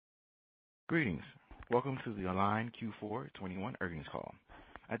Greetings. Welcome to the Align Q4 21 earnings call.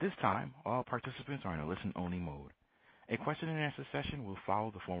 At this time, all participants are in a listen-only mode. A question-and-answer session will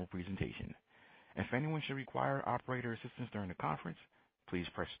follow the formal presentation. If anyone should require operator assistance during the conference, please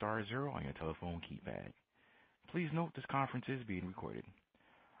press star zero on your telephone keypad. Please note this conference is being recorded.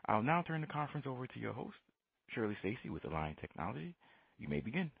 I'll now turn the conference over to your host, Shirley Stacy with Align Technology. You may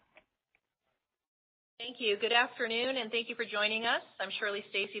begin. Thank you. Good afternoon, and thank you for joining us. I'm Shirley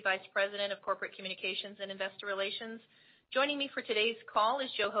Stacy, Vice President of Corporate Communications and Investor Relations. Joining me for today's call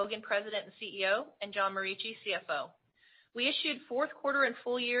is Joe Hogan, President and CEO, and John Morici, CFO. We issued fourth quarter and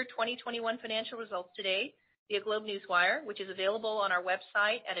full year 2021 financial results today via GlobeNewswire, which is available on our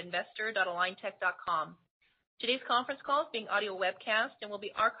website at investor.aligntech.com. Today's conference call is being audio webcast and will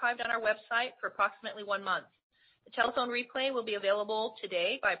be archived on our website for approximately 1 month. The telephone replay will be available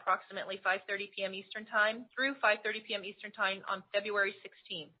today by approximately 5:30 p.m. Eastern Time through 5:30 p.m. Eastern Time on February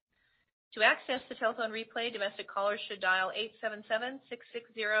 16th. To access the telephone replay, domestic callers should dial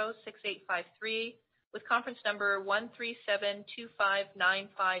 877-660-6853 with conference number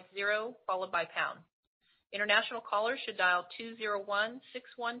 137-25950 followed by pound. International callers should dial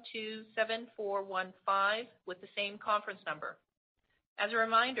 201-612-7415 with the same conference number. As a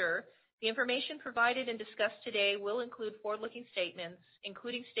reminder, the information provided and discussed today will include forward-looking statements,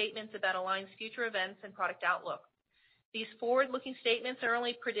 including statements about Align's future events and product outlook. These forward-looking statements are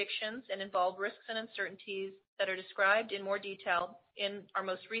only predictions and involve risks and uncertainties that are described in more detail in our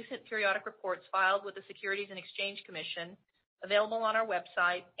most recent periodic reports filed with the Securities and Exchange Commission, available on our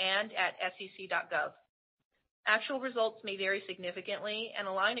website and at sec.gov. Actual results may vary significantly, and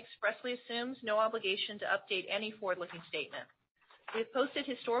Align expressly assumes no obligation to update any forward-looking statement. We have posted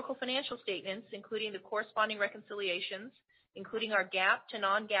historical financial statements, including the corresponding reconciliations, including our GAAP to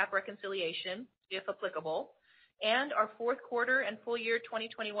non-GAAP reconciliation, if applicable, and our fourth quarter and full year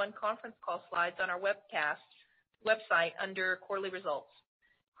 2021 conference call slides on our website under quarterly results.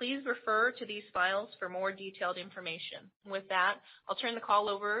 Please refer to these files for more detailed information. With that, I'll turn the call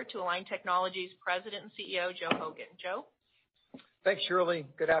over to Align Technology's President and CEO, Joe Hogan. Joe? Thanks, Shirley.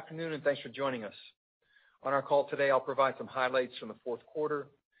 Good afternoon, and thanks for joining us. On our call today, I'll provide some highlights from the fourth quarter,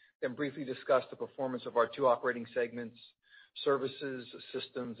 then briefly discuss the performance of our two operating segments, services,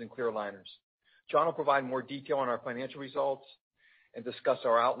 systems, and clear aligners. John will provide more detail on our financial results and discuss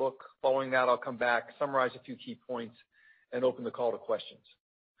our outlook. Following that, I'll come back, summarize a few key points, and open the call to questions.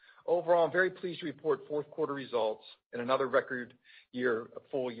 Overall, I'm very pleased to report fourth quarter results and another record year, a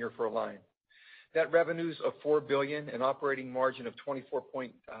full year for Align. Net revenues of $4 billion and operating margin of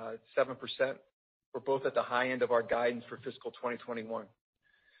 24.7%. We're both at the high end of our guidance for fiscal 2021.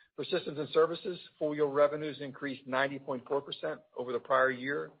 For systems and services, full year revenues increased 90.4% over the prior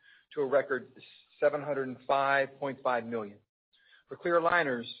year to a record $705.5 million. For clear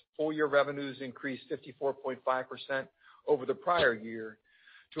aligners, full year revenues increased 54.5% over the prior year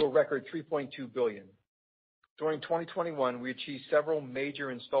to a record $3.2 billion. During 2021, we achieved several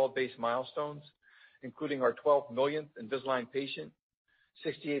major installed base milestones, including our 12 millionth Invisalign patient,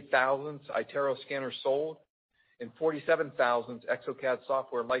 68,000th iTero scanner sold, and 47,000th exocad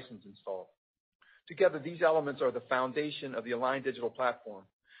software license installed. Together, these elements are the foundation of the Align Digital Platform,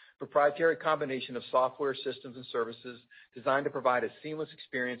 proprietary combination of software systems and services designed to provide a seamless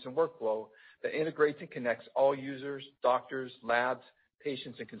experience and workflow that integrates and connects all users, doctors, labs,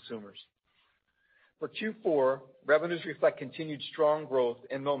 patients, and consumers. For Q4, revenues reflect continued strong growth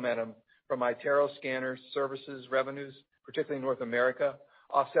and momentum from iTero scanner services revenues, particularly in North America,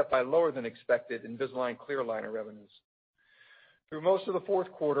 offset by lower than expected Invisalign clear aligner revenues. Through most of the fourth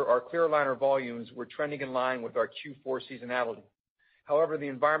quarter, our clear aligner volumes were trending in line with our Q4 seasonality. However, the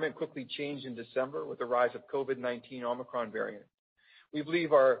environment quickly changed in December with the rise of COVID-19 Omicron variant. We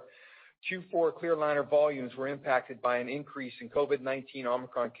believe our Q4 clear aligner volumes were impacted by an increase in COVID-19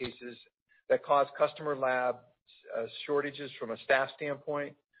 Omicron cases that caused customer lab shortages from a staff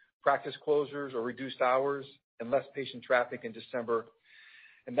standpoint, practice closures or reduced hours, and less patient traffic in December,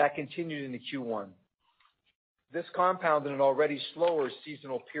 and that continued into Q1. This compounded an already slower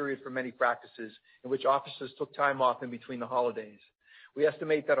seasonal period for many practices in which offices took time off in between the holidays. We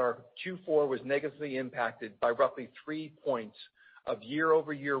estimate that our Q4 was negatively impacted by roughly 3 points of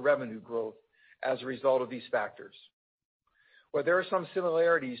year-over-year revenue growth as a result of these factors. While there are some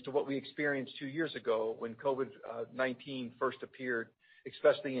similarities to what we experienced 2 years ago when COVID-19 first appeared,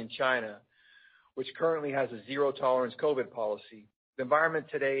 especially in China, which currently has a zero-tolerance COVID policy, the environment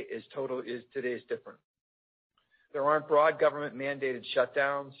today is different. There aren't broad government-mandated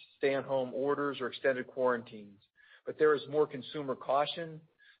shutdowns, stay-at-home orders, or extended quarantines, but there is more consumer caution,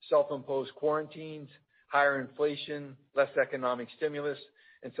 self-imposed quarantines, higher inflation, less economic stimulus,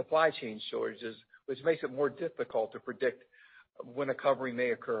 and supply chain shortages, which makes it more difficult to predict when a recovery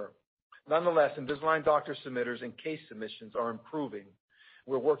may occur. Nonetheless, Invisalign doctor submitters and case submissions are improving.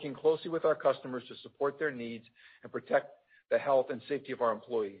 We're working closely with our customers to support their needs and protect the health and safety of our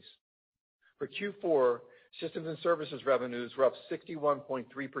employees. For Q4, systems and services revenues were up 61.3%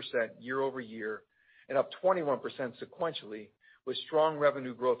 year over year and up 21% sequentially, with strong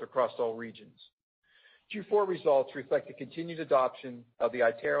revenue growth across all regions. Q4 results reflect the continued adoption of the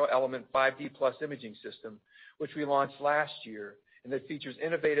iTero Element 5D Plus imaging system, which we launched last year, and that features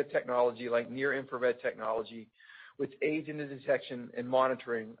innovative technology like near-infrared technology, which aids in the detection and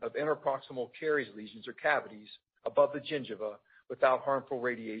monitoring of interproximal caries lesions or cavities above the gingiva without harmful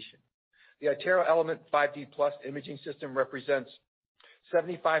radiation. The iTero Element 5D Plus imaging system represents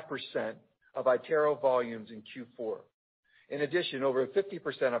 75% of iTero volumes in Q4. In addition, over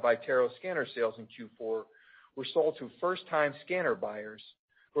 50% of iTero scanner sales in Q4 were sold to first-time scanner buyers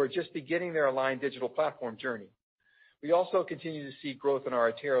who are just beginning their Align digital platform journey. We also continue to see growth in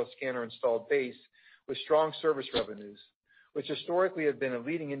our iTero scanner installed base with strong service revenues, which historically have been a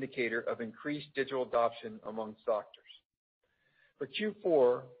leading indicator of increased digital adoption amongst doctors. For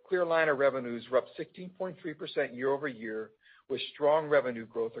Q4, clear aligner revenues were up 16.3% year over year, with strong revenue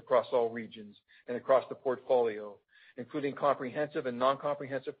growth across all regions and across the portfolio, including comprehensive and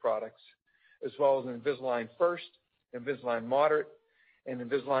non-comprehensive products, as well as Invisalign First, Invisalign Moderate, and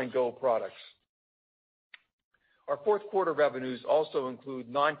Invisalign Go products. Our fourth quarter revenues also include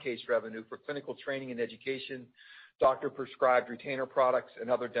non-case revenue for clinical training and education, doctor-prescribed retainer products, and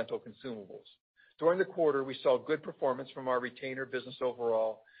other dental consumables. During the quarter, we saw good performance from our retainer business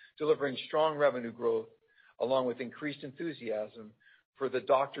overall, delivering strong revenue growth along with increased enthusiasm for the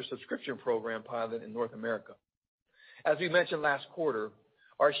doctor subscription program pilot in North America. As we mentioned last quarter,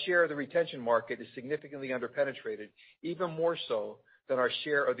 our share of the retention market is significantly underpenetrated, even more so than our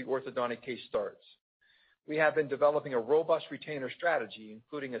share of the orthodontic case starts. We have been developing a robust retainer strategy,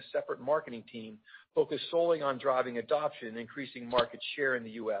 including a separate marketing team focused solely on driving adoption and increasing market share in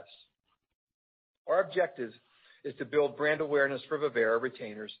the U.S. Our objective is to build brand awareness for Vivera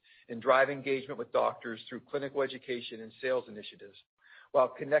retainers and drive engagement with doctors through clinical education and sales initiatives, while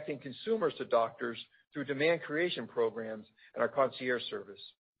connecting consumers to doctors through demand creation programs and our concierge service.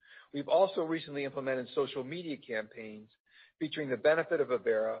 We've also recently implemented social media campaigns featuring the benefit of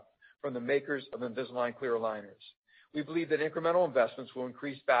Vivera from the makers of Invisalign clear aligners. We believe that incremental investments will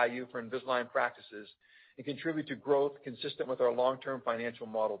increase value for Invisalign practices and contribute to growth consistent with our long-term financial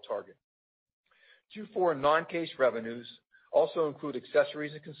model target. Q4 non-case revenues also include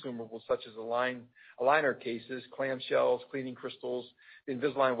accessories and consumables such as aligner cases, clamshells, cleaning crystals, the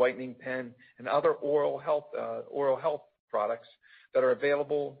Invisalign whitening pen, and other oral health products that are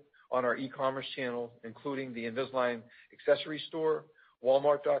available on our e-commerce channel, including the Invisalign accessory store,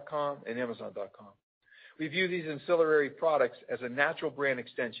 Walmart.com, and Amazon.com. We view these ancillary products as a natural brand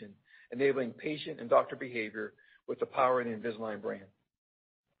extension, enabling patient and doctor behavior with the power of the Invisalign brand.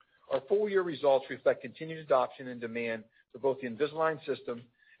 Our full-year results reflect continued adoption and demand for both the Invisalign system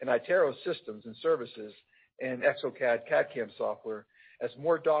and iTero systems and services and exocad CAD/CAM software as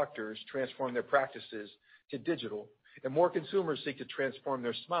more doctors transform their practices to digital and more consumers seek to transform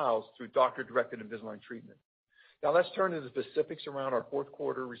their smiles through doctor-directed Invisalign treatment. Now let's turn to the specifics around our fourth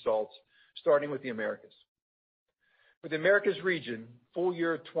quarter results, starting with the Americas. For the Americas region, full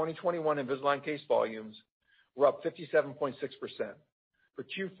year 2021 Invisalign case volumes were up 57.6%. For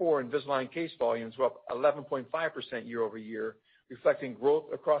Q4, Invisalign case volumes were up 11.5% year over year, reflecting growth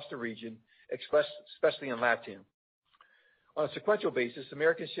across the region, especially in LATAM. On a sequential basis,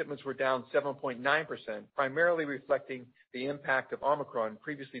 American shipments were down 7.9%, primarily reflecting the impact of Omicron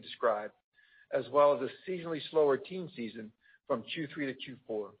previously described, as well as a seasonally slower teen season from Q3 to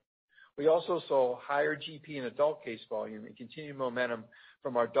Q4. We also saw higher GP and adult case volume and continued momentum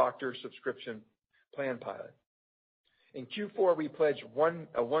from our doctor subscription plan pilot. In Q4, we pledged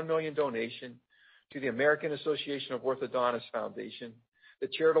a $1 million donation to the American Association of Orthodontists Foundation, the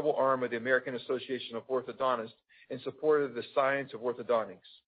charitable arm of the American Association of Orthodontists, in support of the science of orthodontics.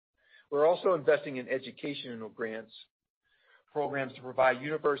 We're also investing in educational grants programs to provide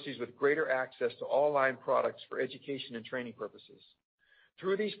universities with greater access to all Align products for education and training purposes.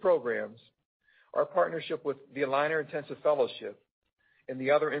 Through these programs, our partnership with the Aligner Intensive Fellowship and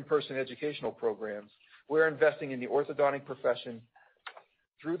the other in-person educational programs, we're investing in the orthodontic profession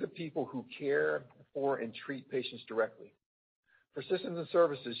through the people who care for and treat patients directly. For systems and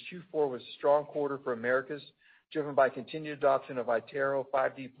services, Q4 was a strong quarter for Americas, driven by continued adoption of iTero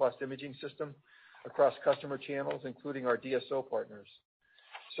 5D Plus imaging system across customer channels, including our DSO partners.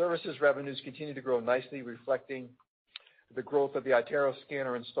 Services revenues continue to grow nicely, reflecting to the growth of the iTero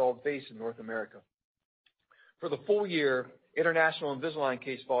scanner installed base in North America. For the full year, international Invisalign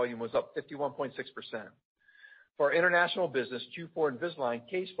case volume was up 51.6%. For our international business, Q4 Invisalign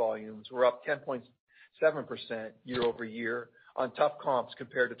case volumes were up 10.7% year over year on tough comps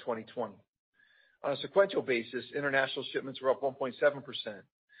compared to 2020. On a sequential basis, international shipments were up 1.7%.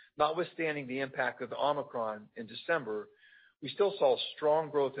 Notwithstanding the impact of the Omicron in December, we still saw strong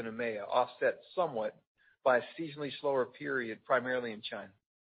growth in EMEA, offset somewhat by a seasonally slower period, primarily in China.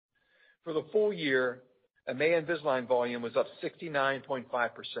 For the full year, EMEA Invisalign volume was up 69.5%.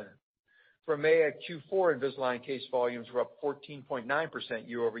 For EMEA, Q4 Invisalign case volumes were up 14.9%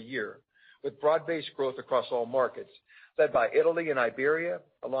 year over year, with broad-based growth across all markets, led by Italy and Iberia,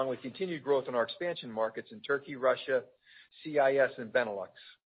 along with continued growth in our expansion markets in Turkey, Russia, CIS, and Benelux.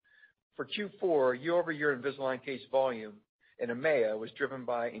 For Q4, year-over-year Invisalign case volume in EMEA was driven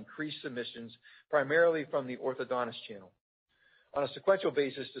by increased submissions, primarily from the orthodontist channel. On a sequential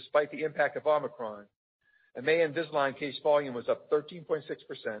basis, despite the impact of Omicron, EMEA Invisalign case volume was up 13.6%,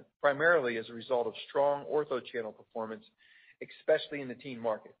 primarily as a result of strong ortho channel performance, especially in the teen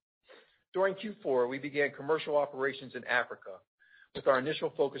market. During Q4, we began commercial operations in Africa, with our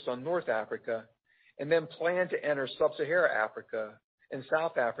initial focus on North Africa, and then plan to enter Sub-Saharan Africa and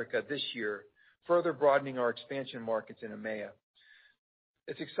South Africa this year, further broadening our expansion markets in EMEA.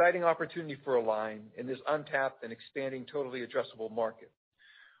 It's an exciting opportunity for Align in this untapped and expanding totally addressable market.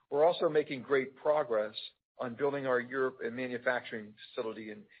 We're also making great progress on building our Europe and manufacturing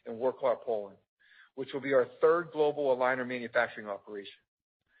facility in Wrocław, Poland, which will be our third global aligner manufacturing operation.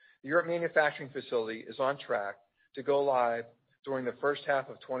 The Europe manufacturing facility is on track to go live during the first half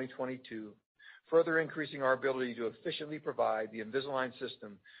of 2022, further increasing our ability to efficiently provide the Invisalign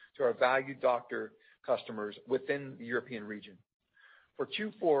system to our valued doctor customers within the European region. For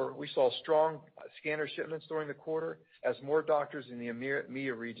Q4, we saw strong scanner shipments during the quarter as more doctors in the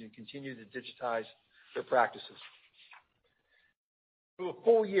EMEA region continue to digitize their practices. For the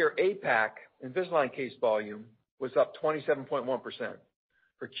full year, APAC Invisalign case volume was up 27.1%.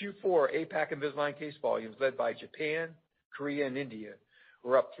 For Q4, APAC Invisalign case volumes led by Japan, Korea, and India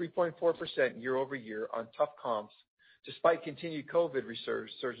were up 3.4% year over year on tough comps, despite continued COVID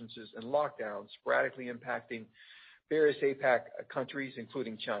resurgences and lockdowns sporadically impacting various APAC countries,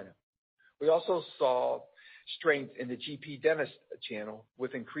 including China. We also saw strength in the GP dentist channel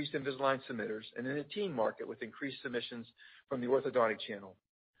with increased Invisalign submitters, and in the teen market with increased submissions from the orthodontic channel.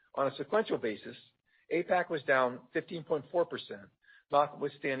 On a sequential basis, APAC was down 15.4%,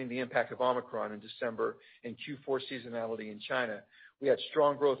 notwithstanding the impact of Omicron in December and Q4 seasonality in China. We had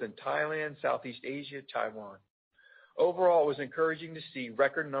strong growth in Thailand, Southeast Asia, Taiwan. Overall, it was encouraging to see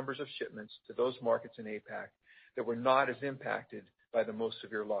record numbers of shipments to those markets in APAC that were not as impacted by the most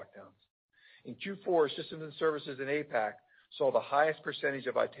severe lockdowns. In Q4, systems and services in APAC saw the highest percentage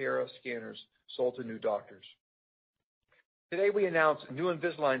of iTero scanners sold to new doctors. Today, we announced new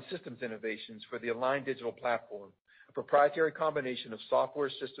Invisalign systems innovations for the Align Digital Platform, a proprietary combination of software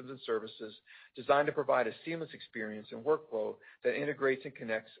systems and services designed to provide a seamless experience and workflow that integrates and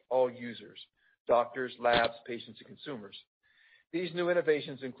connects all users, doctors, labs, patients, and consumers. These new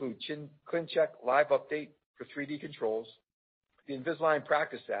innovations include ClinCheck Live Update for 3D controls, the Invisalign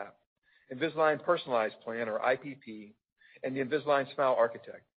Practice App, Invisalign Personalized Plan, or IPP, and the Invisalign Smile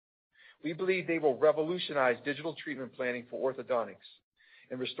Architect. We believe they will revolutionize digital treatment planning for orthodontics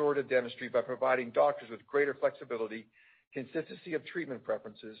and restorative dentistry by providing doctors with greater flexibility, consistency of treatment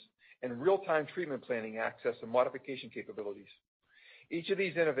preferences, and real-time treatment planning access and modification capabilities. Each of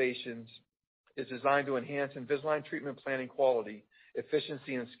these innovations is designed to enhance Invisalign treatment planning quality,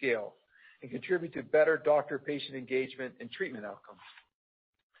 efficiency, and scale, and contribute to better doctor-patient engagement and treatment outcomes.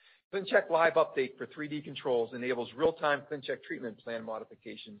 ClinCheck Live Update for 3D controls enables real-time ClinCheck treatment plan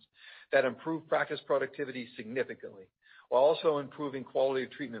modifications that improve practice productivity significantly, while also improving quality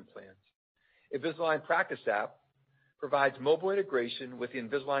of treatment plans. Invisalign Practice App provides mobile integration with the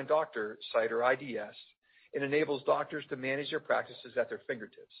Invisalign Doctor site, or IDS, and enables doctors to manage their practices at their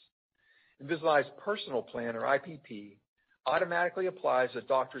fingertips. Invisalign's Personal Plan, or IPP, automatically applies a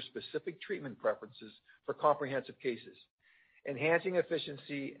doctor's specific treatment preferences for comprehensive cases, enhancing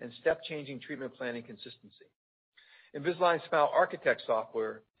efficiency and step-changing treatment planning consistency. Invisalign Smile Architect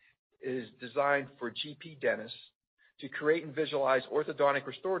software is designed for GP dentists to create and visualize orthodontic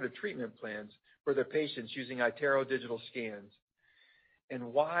restorative treatment plans for their patients using iTero digital scans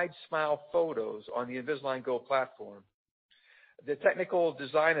and wide smile photos on the Invisalign Go platform. The technical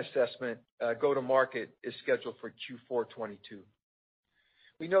design assessment go-to-market is scheduled for Q4 22.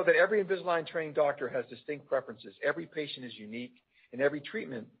 We know that every Invisalign trained doctor has distinct preferences. Every patient is unique, and every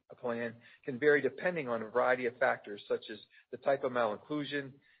treatment plan can vary depending on a variety of factors such as the type of malocclusion,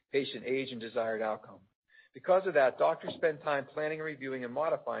 patient age, and desired outcome. Because of that, doctors spend time planning, reviewing, and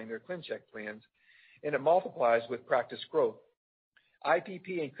modifying their ClinCheck plans, and it multiplies with practice growth.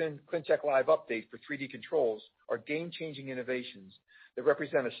 IPP and ClinCheck Live Update for 3D controls are game-changing innovations that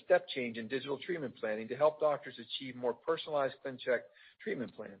represent a step change in digital treatment planning to help doctors achieve more personalized ClinCheck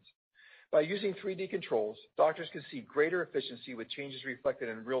treatment plans. By using 3D controls, doctors can see greater efficiency with changes reflected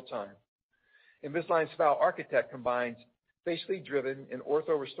in real time. Invisalign Smile Architect combines facially driven and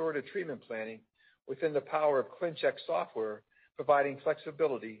ortho-restorative treatment planning within the power of ClinCheck software, providing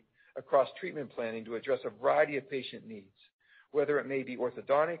flexibility across treatment planning to address a variety of patient needs, whether it may be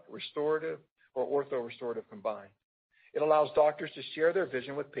orthodontic, restorative, or ortho-restorative combined. It allows doctors to share their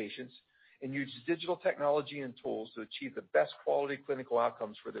vision with patients and use digital technology and tools to achieve the best quality clinical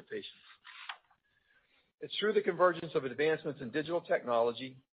outcomes for their patients. It's through the convergence of advancements in digital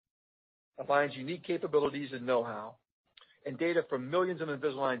technology, aligns unique capabilities and know-how, and data from millions of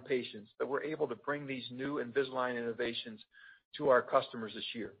Invisalign patients that we're able to bring these new Invisalign innovations to our customers this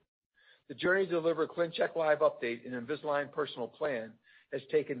year. The journey to deliver ClinCheck Live Update and Invisalign Personal Plan has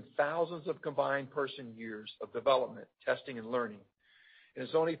taken thousands of combined person years of development, testing, and learning. It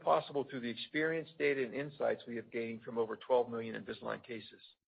is only possible through the experience, data, and insights we have gained from over 12 million Invisalign cases.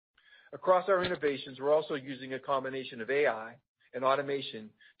 Across our innovations, we're also using a combination of AI and automation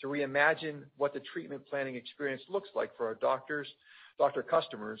to reimagine what the treatment planning experience looks like for our doctor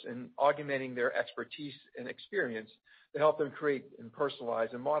customers, and augmenting their expertise and experience to help them create and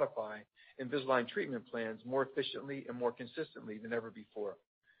personalize and modify Invisalign treatment plans more efficiently and more consistently than ever before.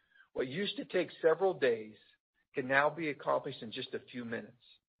 What used to take several days can now be accomplished in just a few minutes,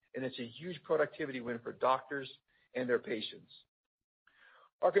 and it's a huge productivity win for doctors and their patients.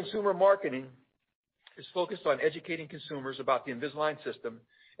 Our consumer marketing is focused on educating consumers about the Invisalign system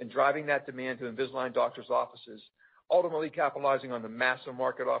and driving that demand to Invisalign doctors' offices, ultimately capitalizing on the massive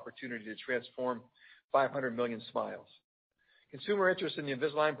market opportunity to transform 500 million smiles. Consumer interest in the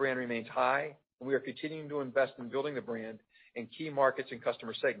Invisalign brand remains high, and we are continuing to invest in building the brand in key markets and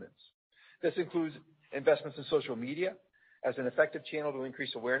customer segments. This includes investments in social media as an effective channel to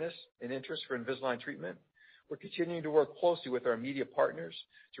increase awareness and interest for Invisalign treatment. We're continuing to work closely with our media partners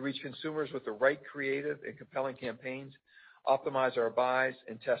to reach consumers with the right creative and compelling campaigns, optimize our buys,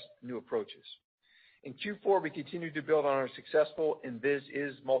 and test new approaches. In Q4, we continued to build on our successful Invis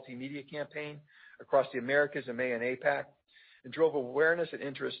multimedia campaign across the Americas, EMEA, and APAC, and drove awareness and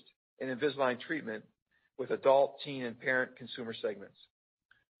interest in Invisalign treatment with adult, teen, and parent consumer segments.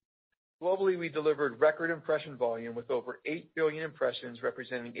 Globally, we delivered record impression volume with over 8 billion impressions,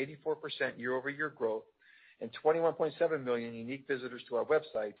 representing 84% year-over-year growth, and 21.7 million unique visitors to our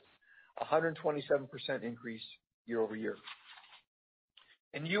website, a 127% increase year-over-year.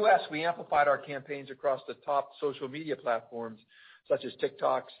 In the U.S., we amplified our campaigns across the top social media platforms such as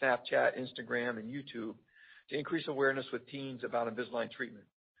TikTok, Snapchat, Instagram, and YouTube to increase awareness with teens about Invisalign treatment.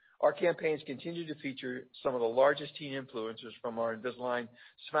 Our campaigns continue to feature some of the largest teen influencers from our Invisalign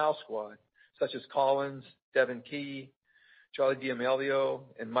Smile Squad, such as Collins, Devin Key, Charli D'Amelio,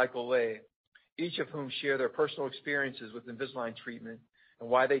 and Michael Lay, each of whom share their personal experiences with Invisalign treatment and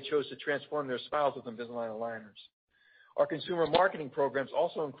why they chose to transform their smiles with Invisalign aligners. Our consumer marketing programs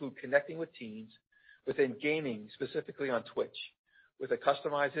also include connecting with teens within gaming, specifically on Twitch, with a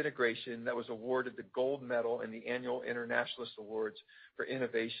customized integration that was awarded the gold medal in the annual Internationalist Awards for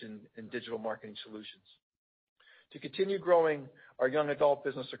Innovation in Digital Marketing Solutions. To continue growing our young adult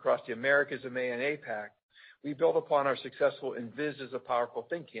business across the Americas, EMEA, and APAC, we build upon our successful Invis is a Powerful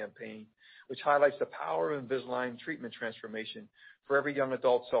Thing campaign, which highlights the power of Invisalign treatment transformation for every young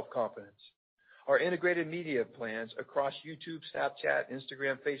adult's self-confidence. Our integrated media plans across YouTube, Snapchat,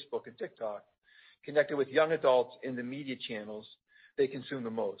 Instagram, Facebook, and TikTok connected with young adults in the media channels they consume the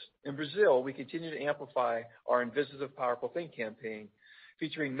most. In Brazil, we continue to amplify our Invis is a Powerful Thing campaign,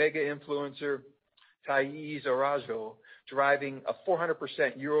 featuring mega influencer Thaís Araújo, driving a 400%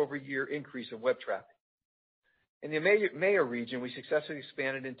 year-over-year increase in web traffic. In the EMEA region, we successfully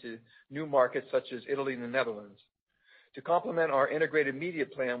expanded into new markets such as Italy and the Netherlands. To complement our integrated media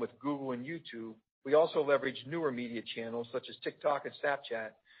plan with Google and YouTube, we also leverage newer media channels such as TikTok and Snapchat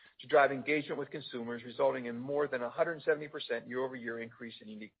to drive engagement with consumers, resulting in more than 170% year-over-year increase in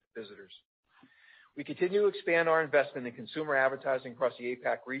unique visitors. We continue to expand our investment in consumer advertising across the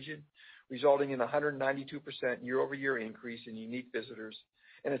APAC region, resulting in a 192% year-over-year increase in unique visitors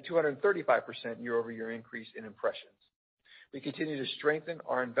and a 235% year-over-year increase in impressions. We continue to strengthen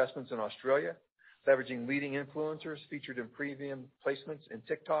our investments in Australia, leveraging leading influencers featured in premium placements in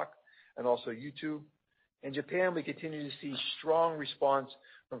TikTok and also YouTube, In Japan, we continue to see strong response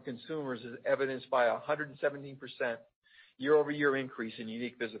from consumers as evidenced by a 117% year-over-year increase in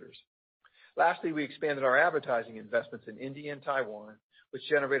unique visitors. Lastly, we expanded our advertising investments in India and Taiwan, which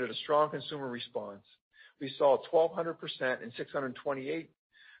generated a strong consumer response. We saw a 1,200% and 628%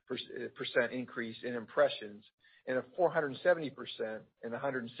 increase in impressions and a 470% and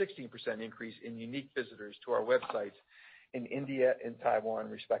 116% increase in unique visitors to our websites in India and Taiwan,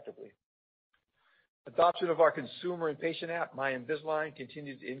 respectively. Adoption of our consumer and patient app, My Invisalign,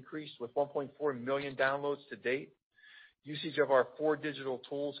 continues to increase with 1.4 million downloads to date. Usage of our 4 digital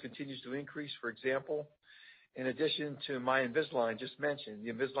tools continues to increase. For example, in addition to My Invisalign just mentioned,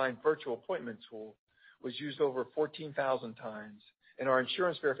 the Invisalign virtual appointment tool was used over 14,000 times, and our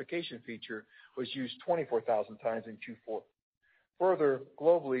insurance verification feature was used 24,000 times in Q4. Further,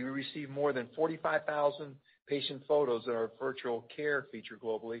 globally, we received more than 45,000 patient photos in our virtual care feature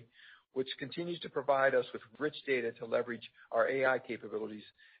globally, which continues to provide us with rich data to leverage our AI capabilities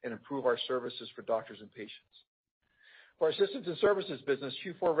and improve our services for doctors and patients. For our systems and services business,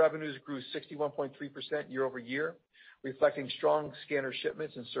 Q4 revenues grew 61.3% year over year, reflecting strong scanner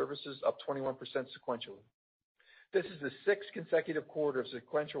shipments and services up 21% sequentially. This is the 6th consecutive quarter of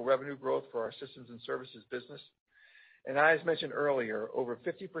sequential revenue growth for our systems and services business. And as mentioned earlier, over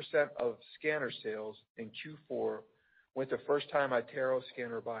 50% of scanner sales in Q4 went to first-time iTero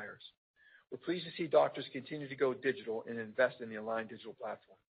scanner buyers. We're pleased to see doctors continue to go digital and invest in the Align Digital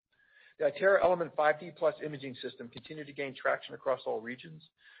Platform. The iTero Element 5D Plus imaging system continued to gain traction across all regions,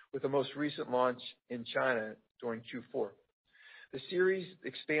 with the most recent launch in China during Q4. The series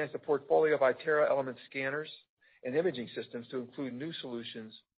expands the portfolio of iTero Element scanners and imaging systems to include new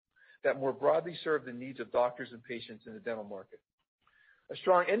solutions that more broadly serve the needs of doctors and patients in the dental market. A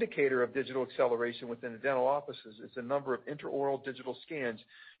strong indicator of digital acceleration within the dental offices is the number of intraoral digital scans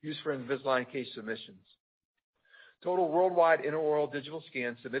used for Invisalign case submissions. Total worldwide intraoral digital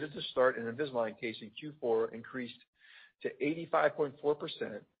scans submitted to start an Invisalign case in Q4 increased to 85.4%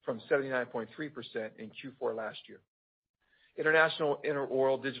 from 79.3% in Q4 last year. International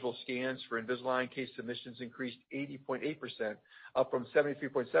intraoral digital scans for Invisalign case submissions increased 80.8%, up from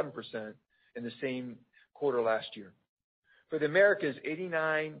 73.7% in the same quarter last year. For the Americas,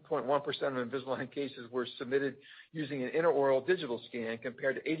 89.1% of Invisalign cases were submitted using an intraoral digital scan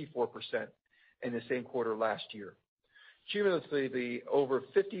compared to 84% in the same quarter last year. Cumulatively, over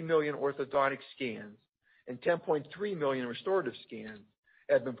 50 million orthodontic scans and 10.3 million restorative scans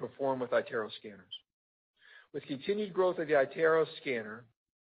have been performed with iTero scanners. With continued growth of the iTero scanner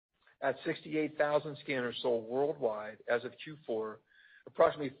at 68,000 scanners sold worldwide as of Q4,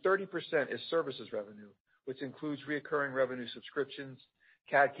 approximately 30% is services revenue, which includes recurring revenue subscriptions,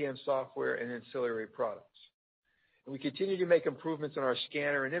 CAD/CAM software, and ancillary products. And we continue to make improvements in our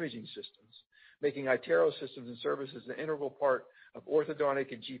scanner and imaging systems, making iTero systems and services an integral part of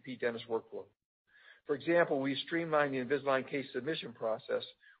orthodontic and GP dentist workflow. For example, we streamlined the Invisalign case submission process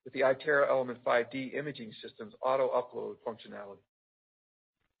with the iTero Element 5D imaging system's auto-upload functionality.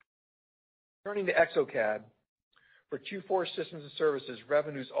 Turning to exocad, for Q4 systems and services,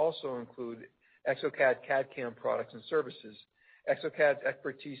 revenues also include exocad CAD/CAM products and services. exocad's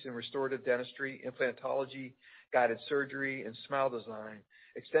expertise in restorative dentistry, implantology, guided surgery, and smile design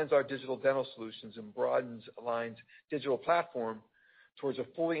extends our digital dental solutions and broadens Align's digital platform towards a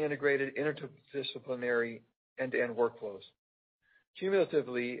fully integrated interdisciplinary end-to-end workflows.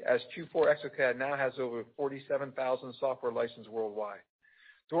 Cumulatively, as Q4 exocad now has over 47,000 software licenses worldwide.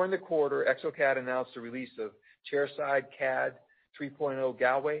 During the quarter, exocad announced the release of Chairside CAD 3.0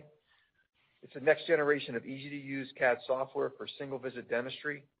 Galway. It's the next generation of easy-to-use CAD software for single-visit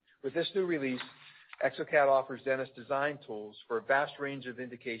dentistry. With this new release, exocad offers dentist design tools for a vast range of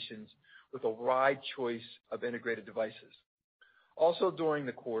indications with a wide choice of integrated devices. Also during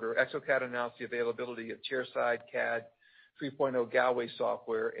the quarter, exocad announced the availability of Chairside CAD 3.0 Galway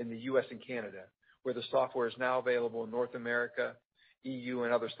software in the U.S. and Canada, where the software is now available in North America, EU,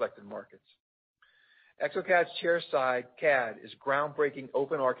 and other selected markets. exocad's Chairside CAD is groundbreaking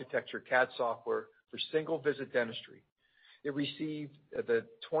open architecture CAD software for single-visit dentistry. It received the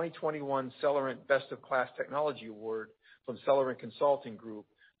 2021 Cellerant Best of Class Technology Award from Cellerant Consulting Group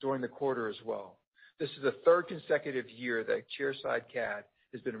during the quarter as well. This is the 3rd consecutive year that Chairside CAD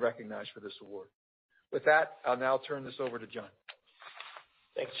has been recognized for this award. With that, I'll now turn this over to John.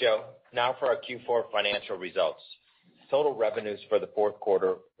 Thanks, Joe. Now for our Q4 financial results. Total revenues for the fourth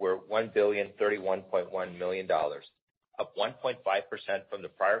quarter were $1,031.1 million, up 1.5% from the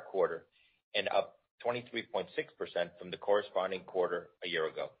prior quarter and up 23.6% from the corresponding quarter a year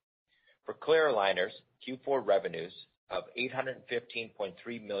ago. For clear aligners, Q4 revenues of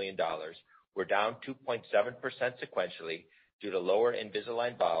 $815.3 million were down 2.7% sequentially due to lower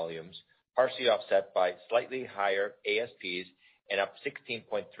Invisalign volumes, partially offset by slightly higher ASPs and up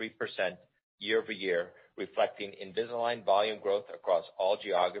 16.3% year-over-year, reflecting Invisalign volume growth across all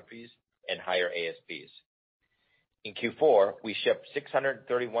geographies and higher ASPs. In Q4, we shipped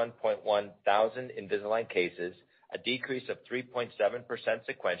 631.1 thousand Invisalign cases, a decrease of 3.7%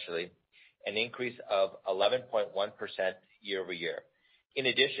 sequentially, an increase of 11.1% year-over-year. In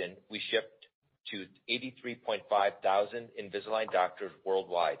addition, we shipped to 83.5 thousand Invisalign doctors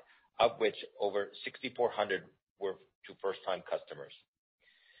worldwide, of which over 6,400 were to first-time customers.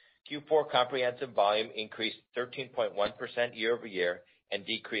 Q4 comprehensive volume increased 13.1% year-over-year and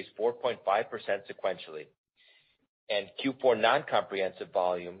decreased 4.5% sequentially. And Q4 non-comprehensive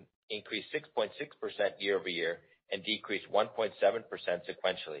volume increased 6.6% year-over-year and decreased 1.7%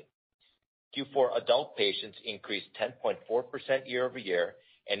 sequentially. Q4 adult patients increased 10.4% year-over-year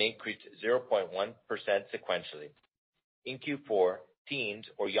and increased 0.1% sequentially. In Q4, teens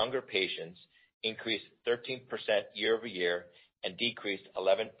or younger patients increased 13% year-over-year and decreased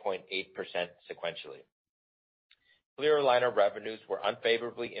 11.8% sequentially. Clear aligner revenues were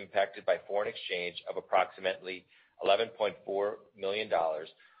unfavorably impacted by foreign exchange of approximately $11.4 million,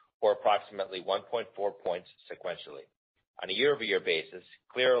 or approximately 1.4 points sequentially. On a year-over-year basis,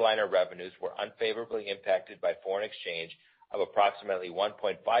 clear aligner revenues were unfavorably impacted by foreign exchange of approximately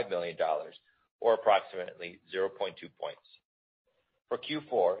 $1.5 million, or approximately 0.2 points. For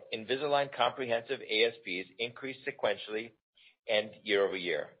Q4, Invisalign comprehensive ASPs increased sequentially and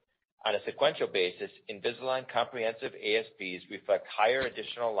year-over-year. On a sequential basis, Invisalign comprehensive ASPs reflect higher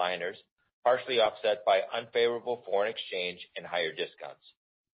additional aligners, partially offset by unfavorable foreign exchange and higher discounts.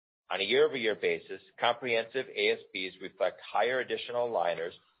 On a year-over-year basis, comprehensive ASPs reflect higher additional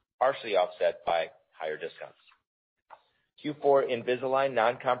aligners, partially offset by higher discounts. Q4 Invisalign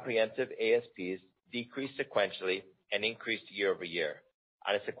non-comprehensive ASPs decreased sequentially and increased year-over-year.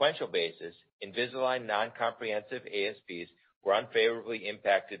 On a sequential basis, Invisalign non-comprehensive ASPs were unfavorably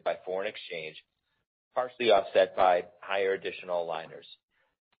impacted by foreign exchange, partially offset by higher additional aligners.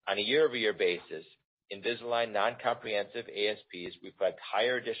 On a year-over-year basis, Invisalign non-comprehensive ASPs reflect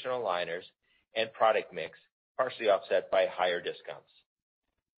higher additional aligners and product mix, partially offset by higher discounts.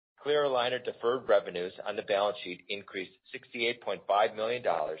 Clear aligner deferred revenues on the balance sheet increased $68.5 million,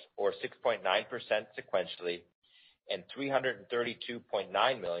 or 6.9% sequentially, and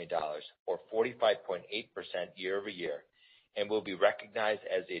 $332.9 million, or 45.8% year-over-year, and will be recognized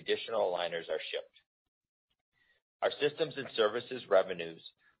as the additional aligners are shipped. Our systems and services revenues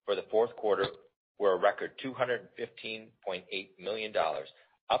for the fourth quarter were a record $215.8 million,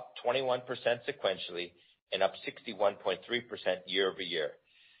 up 21% sequentially and up 61.3% year-over-year.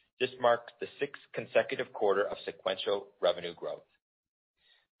 This marks the sixth consecutive quarter of sequential revenue growth.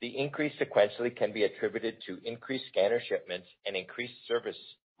 The increase sequentially can be attributed to increased scanner shipments and increased service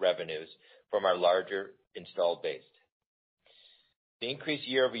revenues from our larger installed base. The increase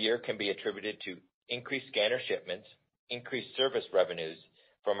year-over-year can be attributed to increased scanner shipments, increased service revenues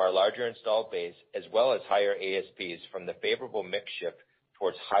from our larger installed base, as well as higher ASPs from the favorable mix shift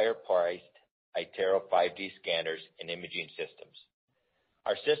towards higher-priced iTero 5D scanners and imaging systems.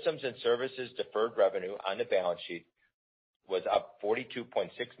 Our systems and services deferred revenue on the balance sheet was up $42.6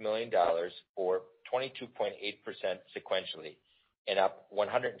 million, or 22.8% sequentially, and up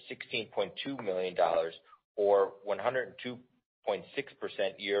 $116.2 million, or 102.6%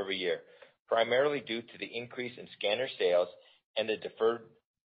 year-over-year, primarily due to the increase in scanner sales and the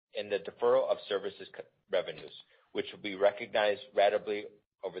deferral of services revenues, which will be recognized ratably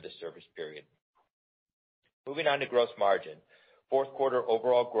over the service period. Moving on to gross margin. Fourth quarter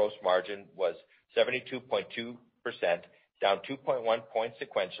overall gross margin was 72.2%, down 2.1 points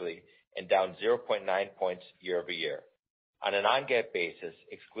sequentially and down 0.9 points year-over-year. On a non-GAAP basis,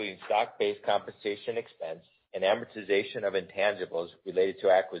 excluding stock-based compensation expense and amortization of intangibles related to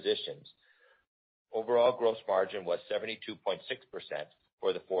acquisitions, overall gross margin was 72.6%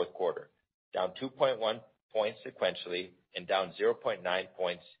 for the fourth quarter, down 2.1 points sequentially and down 0.9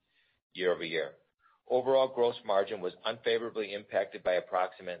 points year-over-year. Overall gross margin was unfavorably impacted by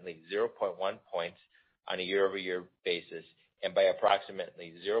approximately 0.1 points on a year-over-year basis and by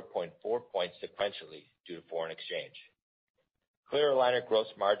approximately 0.4 points sequentially due to foreign exchange. Clear aligner gross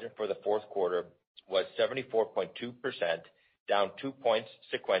margin for the fourth quarter was 74.2%, down 2 points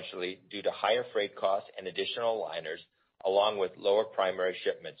sequentially due to higher freight costs and additional aligners, along with lower primary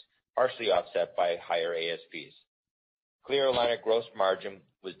shipments, partially offset by higher ASPs. Clear aligner gross margin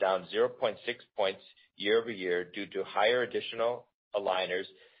was down 0.6 points year-over-year due to higher additional aligners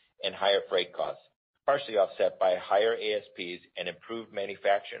and higher freight costs, partially offset by higher ASPs and improved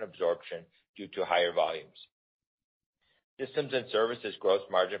manufacturing absorption due to higher volumes. Systems and Services gross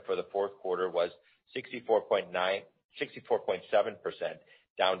margin for the fourth quarter was 64.7%,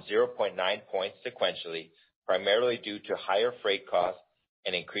 down 0.9 points sequentially, primarily due to higher freight costs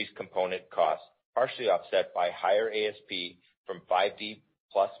and increased component costs, partially offset by higher ASP from 5D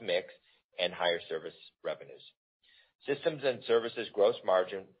Plus mix and higher service revenues. Systems and Services gross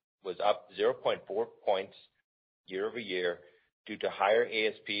margin was up 0.4 points year-over-year due to higher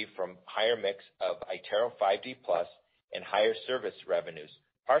ASP from higher mix of iTero 5D Plus and higher service revenues,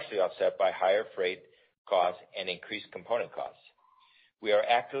 partially offset by higher freight costs and increased component costs. We are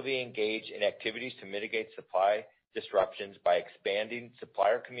actively engaged in activities to mitigate supply disruptions by expanding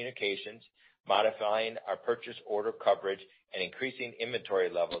supplier communications, modifying our purchase order coverage, and increasing inventory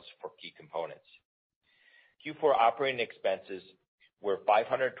levels for key components. Q4 operating expenses were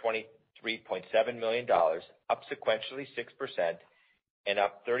 $523.7 million, up sequentially 6% and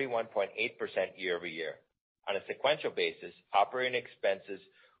up 31.8% year-over-year. On a sequential basis, operating expenses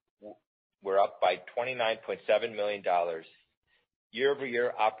were up by $29.7 million.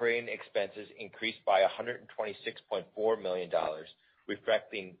 Year-over-year operating expenses increased by $126.4 million,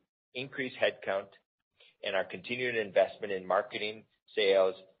 reflecting increased headcount and our continued investment in marketing,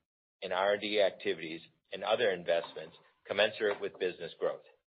 sales, and R&D activities and other investments commensurate with business growth.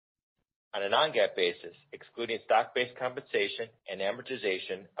 On a non-GAAP basis, excluding stock-based compensation and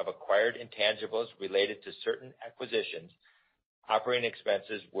amortization of acquired intangibles related to certain acquisitions, operating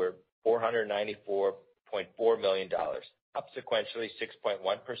expenses were $494.4 million, up sequentially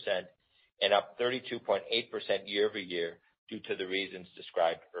 6.1% and up 32.8% year-over-year due to the reasons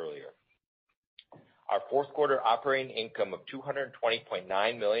described earlier. Our fourth quarter operating income of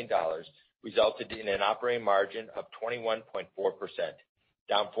 $220.9 million resulted in an operating margin of 21.4%,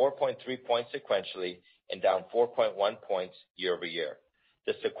 down 4.3 points sequentially and down 4.1 points year-over-year.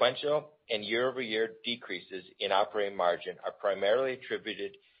 The sequential and year-over-year decreases in operating margin are primarily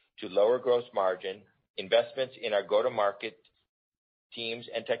attributed to lower gross margin, investments in our go-to-market teams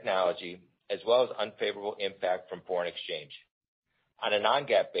and technology, as well as unfavorable impact from foreign exchange. On a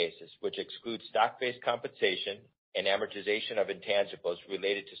non-GAAP basis, which excludes stock-based compensation and amortization of intangibles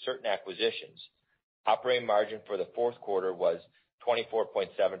related to certain acquisitions, operating margin for the fourth quarter was 24.7%,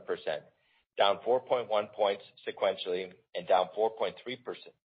 down 4.1 points sequentially and down 4.3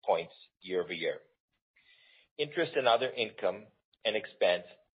 points year-over-year. Interest and other income and expense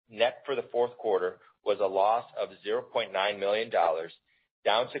net for the fourth quarter was a loss of $0.9 million,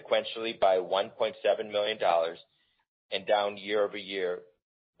 down sequentially by $1.7 million and down year-over-year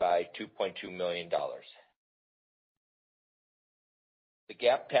by $2.2 million. The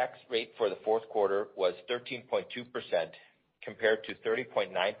GAAP tax rate for the fourth quarter was 13.2% compared to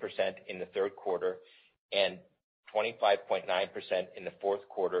 30.9% in the third quarter and 25.9% in the fourth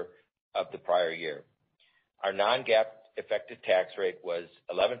quarter of the prior year. Our non-GAAP effective tax rate was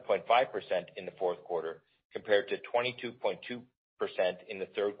 11.5% in the fourth quarter compared to 22.2% in the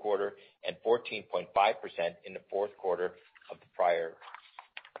third quarter and 14.5% in the fourth quarter of the prior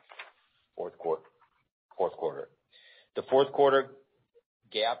fourth quarter. The fourth quarter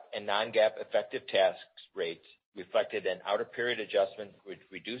GAAP and non-GAAP effective tax rates reflected an out-of-period adjustment which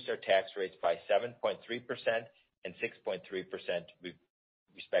reduced our tax rates by 7.3% and 6.3%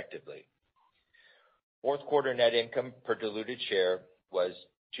 respectively. Fourth quarter net income per diluted share was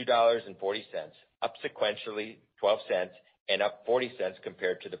 $2.40, up sequentially 12 cents and up 40 cents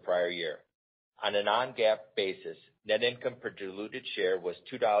compared to the prior year. On a non-GAAP basis, net income per diluted share was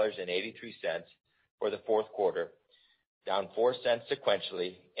 $2.83 for the fourth quarter, down 4 cents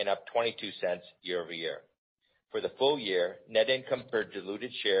sequentially and up 22 cents year-over-year. For the full year, net income per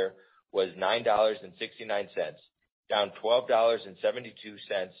diluted share was $9.69, down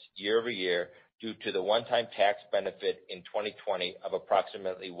 $12.72 year-over-year due to the one-time tax benefit in 2020 of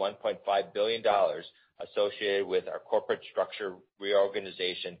approximately $1.5 billion associated with our corporate structure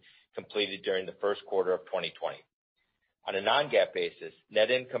reorganization completed during the first quarter of 2020. On a non-GAAP basis,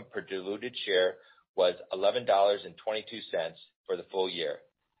 net income per diluted share was $11.22 for the full year,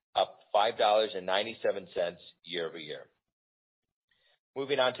 up $5.97 year-over-year.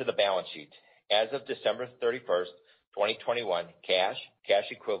 Moving on to the balance sheet. As of December 31st, 2021, cash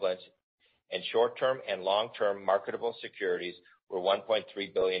equivalents, and short-term and long-term marketable securities were $1.3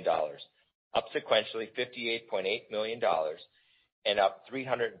 billion, up sequentially $58.8 million and up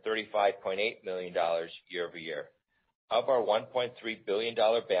 $335.8 million year-over-year. Of our $1.3 billion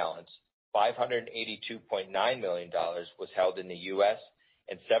balance, $582.9 million was held in the U.S.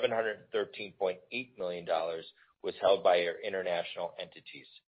 and $713.8 million was held by our international entities.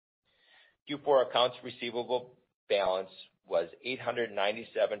 Q4 accounts receivable balance was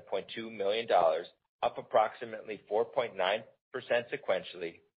 $897.2 million, up approximately 4.9%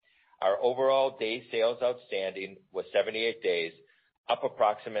 sequentially. Our overall day sales outstanding was 78 days, up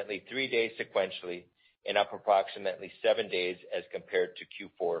approximately 3 days sequentially, and up approximately 7 days as compared to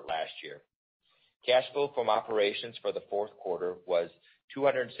Q4 last year. Cash flow from operations for the fourth quarter was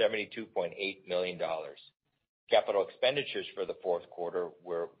 $272.8 million. Capital expenditures for the fourth quarter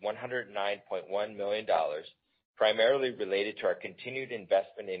were $109.1 million, primarily related to our continued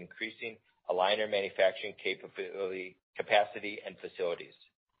investment in increasing aligner manufacturing capacity and facilities.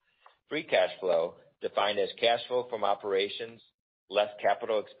 Free cash flow, defined as cash flow from operations less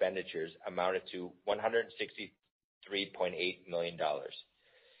capital expenditures, amounted to $163.8 million.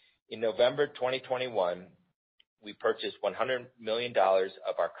 In November 2021, we purchased $100 million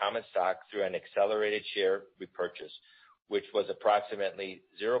of our common stock through an accelerated share repurchase, which was approximately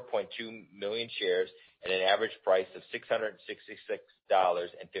 0.2 million shares at an average price of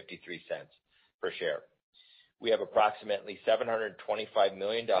 $666.53 per share. We have approximately $725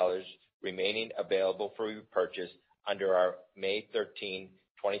 million remaining available for repurchase under our May 13,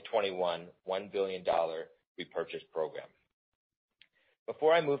 2021, $1 billion repurchase program.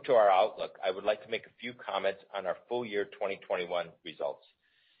 Before I move to our outlook, I would like to make a few comments on our full year 2021 results.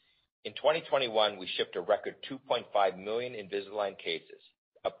 In 2021, we shipped a record 2.5 million Invisalign cases,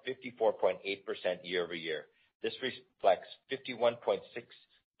 up 54.8% year-over-year. This reflects 51.6%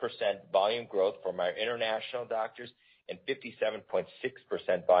 volume growth from our international doctors and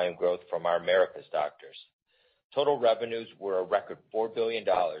 57.6% volume growth from our Americas doctors. Total revenues were a record $4 billion,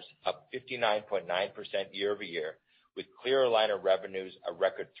 up 59.9% year-over-year, with clear aligner revenues a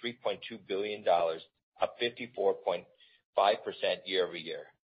record $3.2 billion, up 54.5% year-over-year.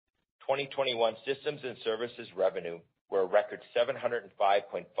 2021 systems and services revenue were a record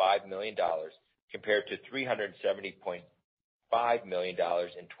 $705.5 million compared to $370.5 million in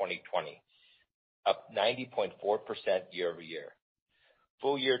 2020, up 90.4% year-over-year.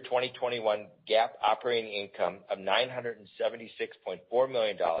 Full year 2021 GAAP operating income of $976.4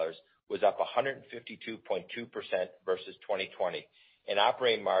 million was up 152.2% versus 2020, and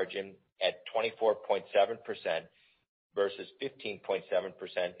operating margin at 24.7% versus 15.7%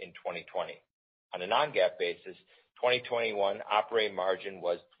 in 2020. On a non-GAAP basis, 2021 operating margin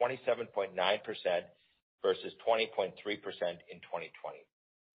was 27.9% versus 20.3% in 2020.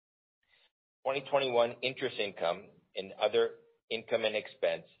 2021 interest income and other income and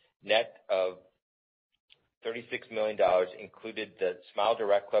expense, net of $36 million, included the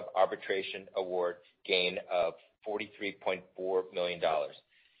SmileDirectClub arbitration award gain of $43.4 million.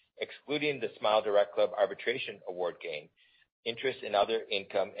 Excluding the SmileDirectClub arbitration award gain, interest and other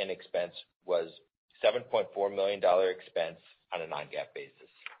income and expense was $7.4 million expense on a non-GAAP basis.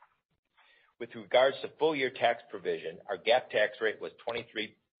 With regards to full year tax provision, our GAAP tax rate was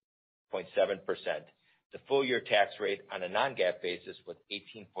 23.7%. The full year tax rate on a non-GAAP basis was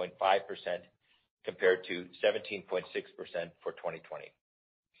 18.5% compared to 17.6% for 2020.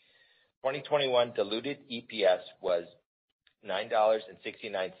 2021 diluted EPS was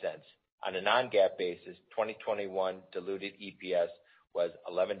 $9.69. On a non-GAAP basis, 2021 diluted EPS was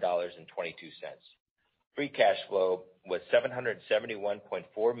 $11.22. Free cash flow was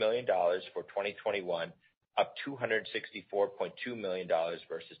 $771.4 million for 2021, up $264.2 million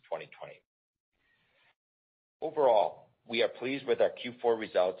versus 2020. Overall, we are pleased with our Q4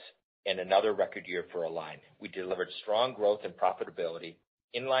 results and another record year for Align. We delivered strong growth and profitability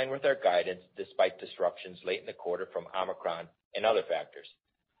in line with our guidance despite disruptions late in the quarter from Omicron and other factors.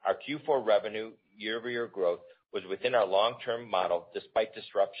 Our Q4 revenue year-over-year growth was within our long-term model despite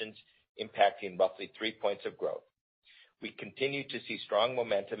disruptions impacting roughly 3 points of growth. We continue to see strong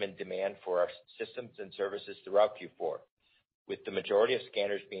momentum and demand for our systems and services throughout Q4, with the majority of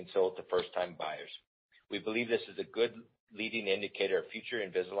scanners being sold to first-time buyers. We believe this is a good leading indicator of future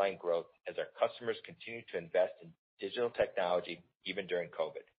Invisalign growth as our customers continue to invest in digital technology even during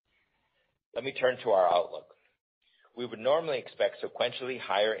COVID. Let me turn to our outlook. We would normally expect sequentially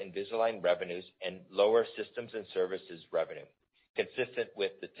higher Invisalign revenues and lower systems and services revenue, consistent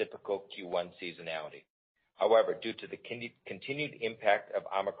with the typical Q1 seasonality. However, due to the continued impact of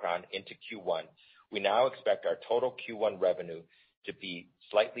Omicron into Q1, we now expect our total Q1 revenue to be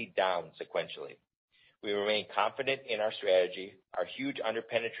slightly down sequentially. We remain confident in our strategy, our huge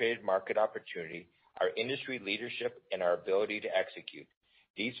underpenetrated market opportunity, our industry leadership, and our ability to execute.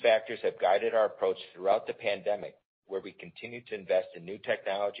 These factors have guided our approach throughout the pandemic, where we continue to invest in new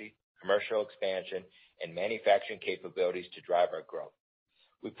technology, commercial expansion, and manufacturing capabilities to drive our growth.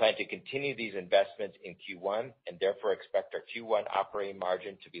 We plan to continue these investments in Q1 and therefore expect our Q1 operating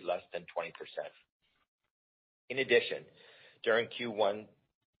margin to be less than 20%. In addition, during Q1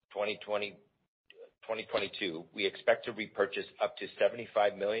 2022, we expect to repurchase up to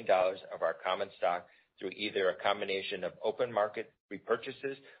 $75 million of our common stock through either a combination of open market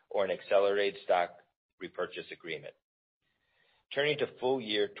repurchases or an accelerated stock repurchase agreement. Turning to full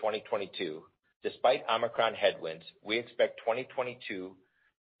year 2022, despite Omicron headwinds, we expect 2022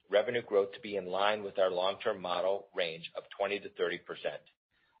 revenue growth to be in line with our long-term model range of 20%-30%.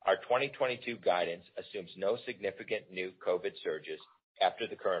 Our 2022 guidance assumes no significant new COVID surges after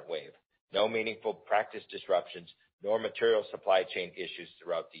the current wave, no meaningful practice disruptions, nor material supply chain issues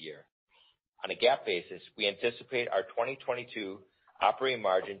throughout the year. On a GAAP basis, we anticipate our 2022 operating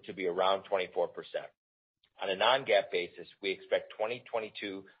margin to be around 24%. On a non-GAAP basis, we expect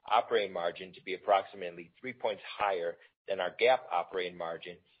 2022 operating margin to be approximately 3 points higher than our GAAP operating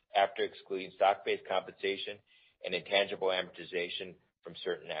margin after excluding stock-based compensation and intangible amortization from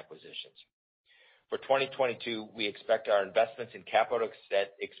certain acquisitions. For 2022, we expect our investments in capital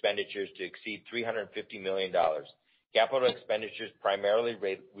expenditures to exceed $350 million. Capital expenditures primarily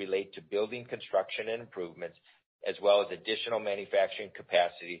relate to building construction and improvements, as well as additional manufacturing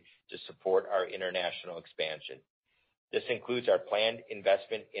capacity to support our international expansion. This includes our planned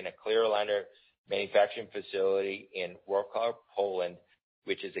investment in a clear aligner manufacturing facility in Wrocław, Poland,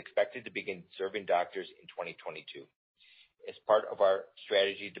 which is expected to begin serving doctors in 2022, as part of our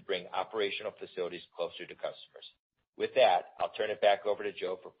strategy to bring operational facilities closer to customers. With that, I'll turn it back over to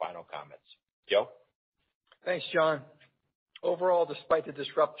Joe for final comments. Joe? Thanks, John. Overall, despite the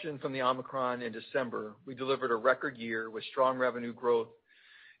disruption from the Omicron in December, we delivered a record year with strong revenue growth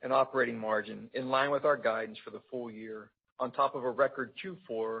and operating margin in line with our guidance for the full year, on top of a record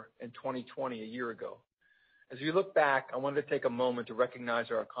Q4 in 2020 a year ago. As we look back, I wanted to take a moment to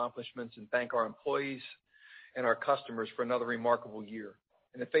recognize our accomplishments and thank our employees and our customers for another remarkable year.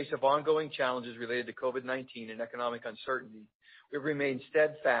 In the face of ongoing challenges related to COVID-19 and economic uncertainty, we've remained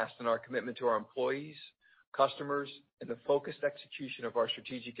steadfast in our commitment to our employees, customers, and the focused execution of our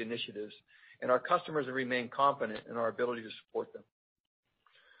strategic initiatives, and our customers have remained confident in our ability to support them.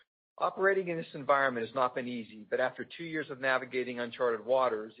 Operating in this environment has not been easy, but after 2 years of navigating uncharted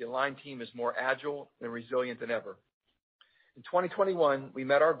waters, the Align team is more agile and resilient than ever. In 2021, we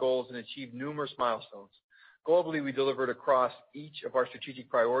met our goals and achieved numerous milestones. Globally, we delivered across each of our strategic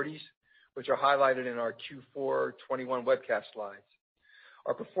priorities, which are highlighted in our Q4 2021 webcast slides.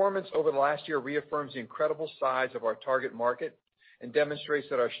 Our performance over the last year reaffirms the incredible size of our target market and demonstrates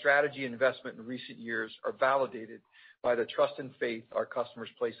that our strategy investment in recent years are validated by the trust and faith our customers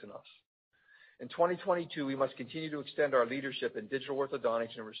place in us. In 2022, we must continue to extend our leadership in digital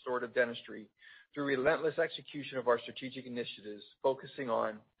orthodontics and restorative dentistry through relentless execution of our strategic initiatives, focusing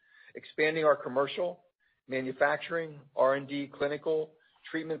on expanding our commercial, manufacturing, R&D, clinical,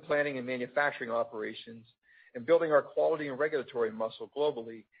 treatment planning, and manufacturing operations, and building our quality and regulatory muscle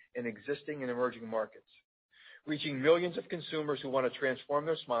globally in existing and emerging markets. Reaching millions of consumers who want to transform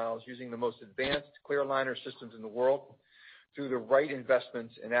their smiles using the most advanced clear aligner systems in the world through the right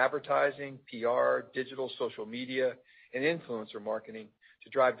investments in advertising, PR, digital, social media, and influencer marketing to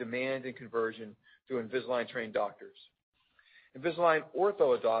drive demand and conversion through Invisalign trained doctors. Invisalign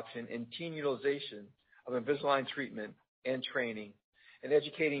Ortho adoption and teen utilization of Invisalign treatment and training, and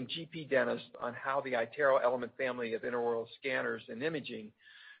educating GP dentists on how the iTero Element family of intraoral scanners and imaging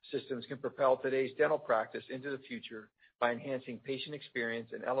systems can propel today's dental practice into the future by enhancing patient experience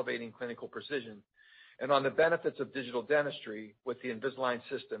and elevating clinical precision, and on the benefits of digital dentistry with the Invisalign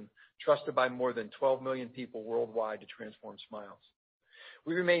system, trusted by more than 12 million people worldwide to transform smiles.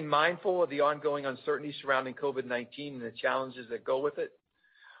 We remain mindful of the ongoing uncertainty surrounding COVID-19 and the challenges that go with it.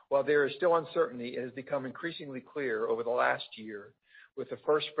 While there is still uncertainty, it has become increasingly clear over the last year, with the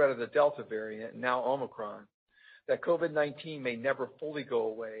first spread of the Delta variant and now Omicron, that COVID-19 may never fully go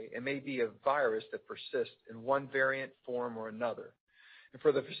away and may be a virus that persists in one variant, form, or another, and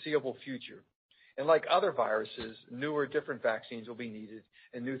for the foreseeable future. And like other viruses, new or different vaccines will be needed,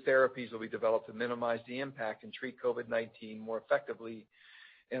 and new therapies will be developed to minimize the impact and treat COVID-19 more effectively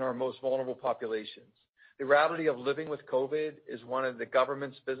in our most vulnerable populations. The reality of living with COVID is one of the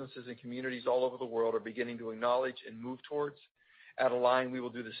governments, businesses, and communities all over the world are beginning to acknowledge and move towards. At Align, we will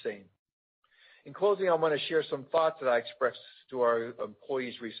do the same. In closing, I want to share some thoughts that I expressed to our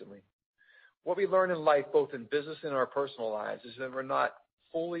employees recently. What we learn in life, both in business and our personal lives, is that we're not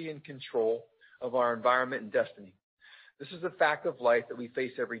fully in control of our environment and destiny. This is a fact of life that we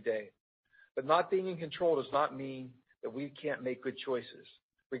face every day. But not being in control does not mean that we can't make good choices,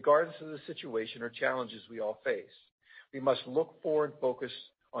 regardless of the situation or challenges we all face. We must look forward and focus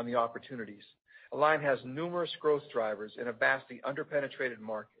on the opportunities. Align has numerous growth drivers in a vastly underpenetrated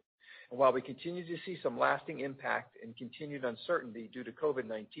market, While we continue to see some lasting impact and continued uncertainty due to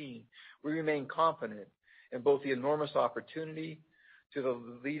COVID-19, we remain confident in both the enormous opportunity to the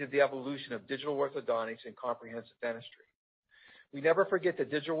lead of the evolution of digital orthodontics and comprehensive dentistry. We never forget that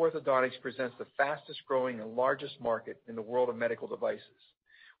digital orthodontics presents the fastest growing and largest market in the world of medical devices.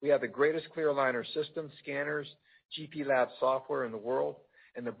 We have the greatest clear aligner systems, scanners, GP Lab software in the world,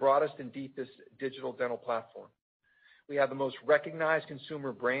 and the broadest and deepest digital dental platform. We have the most recognized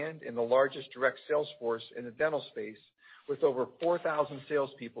consumer brand and the largest direct sales force in the dental space, with over 4,000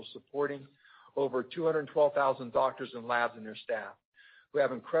 salespeople supporting over 212,000 doctors and labs and their staff, who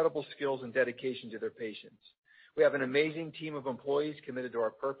have incredible skills and dedication to their patients. We have an amazing team of employees committed to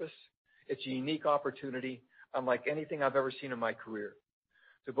our purpose. It's a unique opportunity, unlike anything I've ever seen in my career,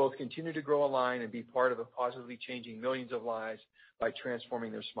 to both continue to grow Align and be part of positively changing millions of lives by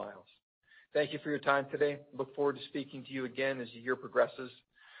transforming their smiles. Thank you for your time today. Look forward to speaking to you again as the year progresses.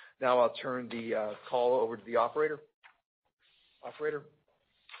 Now I'll turn the call over to the operator. Operator?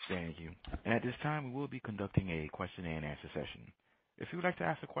 Thank you. And at this time, we will be conducting a question and answer session. If you would like to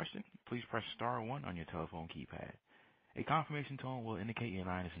ask a question, please press star 1 on your telephone keypad. A confirmation tone will indicate your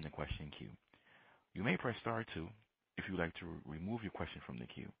line is in the question queue. You may press star 2 if you would like to remove your question from the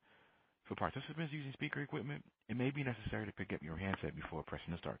queue. For participants using speaker equipment, it may be necessary to pick up your handset before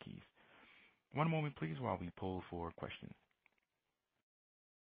pressing the star keys. One moment, please, while we poll for questions.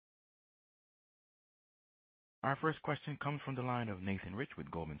 Our first question comes from the line of Nathan Rich with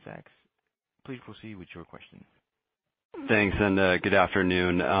Goldman Sachs. Please proceed with your question. Thanks, and good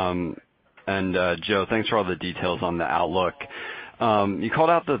afternoon. Joe, thanks for all the details on the outlook. You called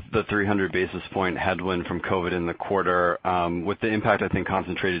out the 300 basis point headwind from COVID in the quarter, with the impact, I think,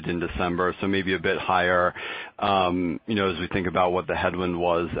 concentrated in December, so maybe a bit higher, as we think about what the headwind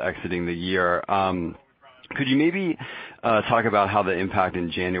was exiting the year. Could you maybe talk about how the impact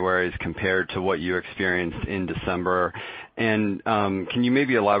in January is compared to what you experienced in December? And can you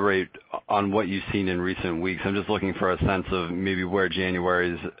maybe elaborate on what you've seen in recent weeks? I'm just looking for a sense of maybe where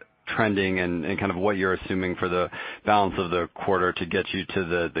January is trending and kind of what you're assuming for the balance of the quarter to get you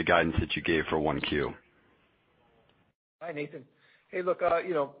to the guidance that you gave for 1Q. Hi, Nathan. Hey, look,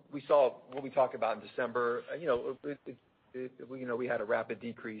 we saw what we talked about in December. We had a rapid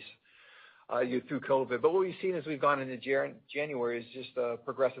decrease through COVID. But what we've seen as we've gone into January is just a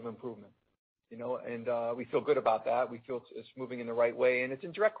progressive improvement, and we feel good about that. We feel it's moving in the right way, and it's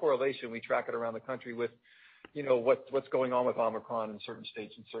in direct correlation. We track it around the country with, what's going on with Omicron in certain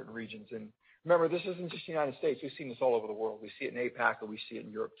states and certain regions. And remember, this isn't just the United States. We've seen this all over the world. We see it in APAC, and we see it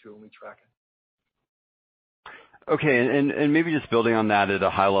in Europe too, and we track it. Okay, and maybe just building on that at a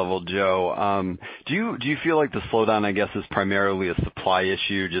high level, Joe, do you feel like the slowdown, I guess, is primarily a supply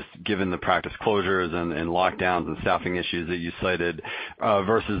issue, just given the practice closures and lockdowns and staffing issues that you cited,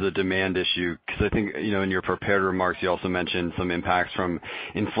 versus a demand issue? Because I think, in your prepared remarks, you also mentioned some impacts from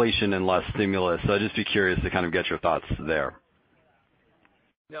inflation and less stimulus. So I'd just be curious to kind of get your thoughts there.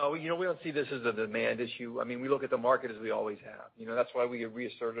 No, we don't see this as a demand issue. I mean, we look at the market as we always have. That's why we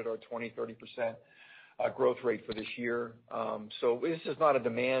reasserted our 20-30% growth rate for this year. So this is not a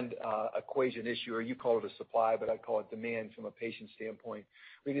demand equation issue, or you call it a supply, but I call it demand from a patient standpoint.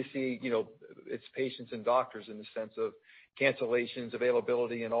 We just see, it's patients and doctors in the sense of cancellations,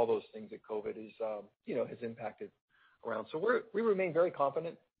 availability, and all those things that COVID is, has impacted around. So we remain very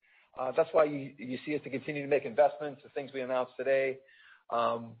confident. That's why you see us to continue to make investments, the things we announced today.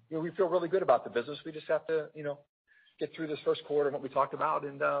 We feel really good about the business. We just have to, get through this first quarter and what we talked about,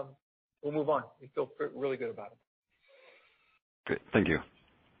 and we'll move on. We feel really good about it. Great. Thank you.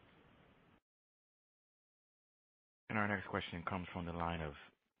 And our next question comes from the line of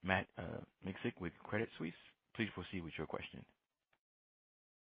Matt Miksic with Credit Suisse. Please proceed with your question.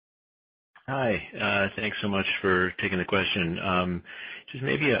 Hi. Thanks so much for taking the question. Just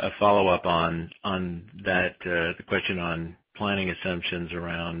maybe a follow-up on that, the question on planning assumptions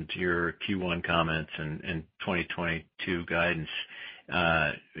around your Q1 comments and 2022 guidance.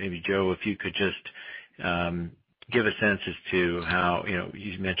 Maybe, Joe, if you could just give a sense as to how,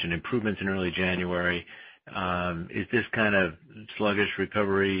 you mentioned improvements in early January. Is this kind of sluggish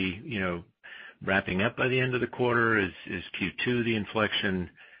recovery, wrapping up by the end of the quarter? Is Q2 the inflection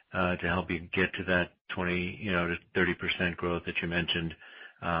to help you get to that 20 to 30% growth that you mentioned?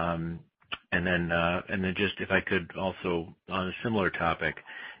 And then just if I could also, on a similar topic,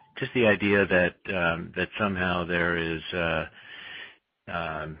 just the idea that somehow there is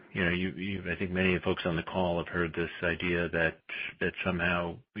I think many of the folks on the call have heard this idea that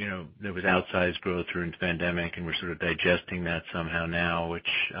somehow, there was outsized growth during the pandemic, and we're sort of digesting that somehow now, which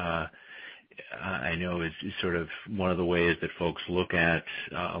I know is sort of one of the ways that folks look at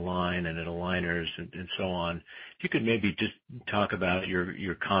Align and at aligners and so on. If you could maybe just talk about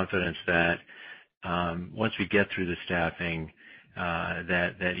your confidence that once we get through the staffing,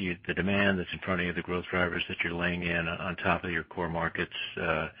 that the demand that's in front of you, the growth drivers that you're laying in on top of your core markets,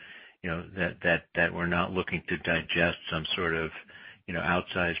 that we're not looking to digest some sort of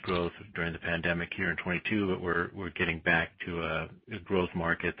outsized growth during the pandemic here in 22, but we're getting back to a growth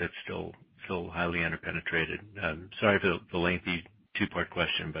market that's still highly underpenetrated. Sorry for the lengthy two-part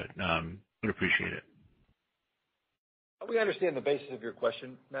question, but would appreciate it. We understand the basis of your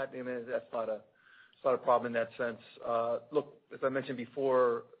question, Matt. I mean, that's not a problem in that sense. Look, as I mentioned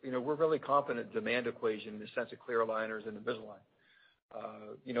before, we're really confident in demand equation in the sense of clear aligners and Invisalign.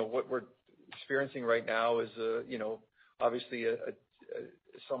 What we're experiencing right now is, obviously a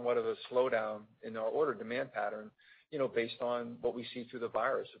somewhat of a slowdown in our order demand pattern, based on what we see through the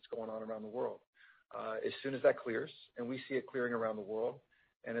virus that's going on around the world. As soon as that clears, and we see it clearing around the world,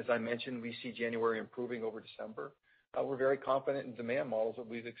 and as I mentioned, we see January improving over December, we're very confident in demand models that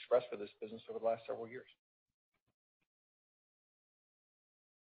we've expressed for this business over the last several years.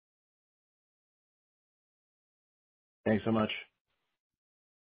 Thanks so much.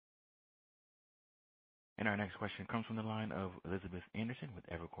 And our next question comes from the line of Elizabeth Anderson with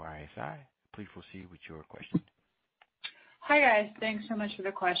Evercore ISI. Please proceed with your question. Hi, guys. Thanks so much for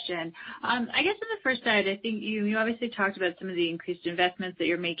the question. I guess on the first side, I think you obviously talked about some of the increased investments that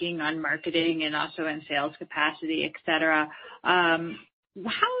you're making on marketing and also in sales capacity, et cetera. How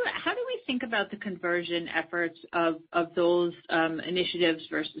do we think about the conversion efforts of those initiatives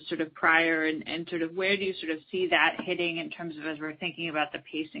versus sort of prior, and sort of where do you sort of see that hitting in terms of as we're thinking about the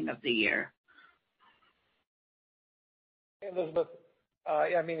pacing of the year? Hey, Elizabeth.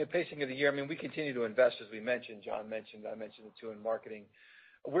 The pacing of the year, we continue to invest, as we mentioned, John mentioned, I mentioned it too, in marketing.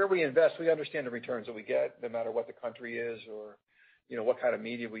 Where we invest, we understand the returns that we get, no matter what the country is or, what kind of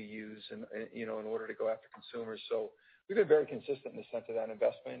media we use in order to go after consumers. So we've been very consistent in the sense of that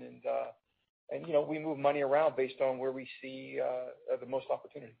investment, and we move money around based on where we see the most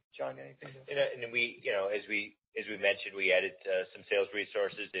opportunity. John, anything? And we, as we mentioned, we added some sales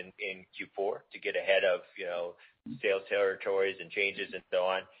resources in Q4 to get ahead of, sales territories and changes and so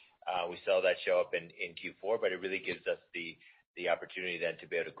on. We saw that show up in Q4, but it really gives us the opportunity then to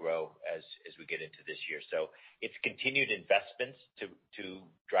be able to grow as we get into this year. So it's continued investments to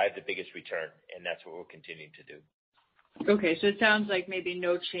drive the biggest return, and that's what we're continuing to do. Okay, so it sounds like maybe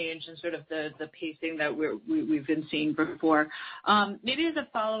no change in sort of the pacing that we've been seeing before. Maybe as a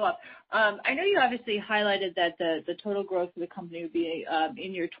follow-up, I know you obviously highlighted that the total growth of the company would be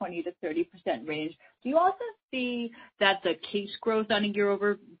in your 20 to 30% range. Do you also see that the case growth on a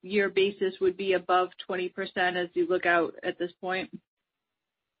year-over-year basis would be above 20% as you look out at this point?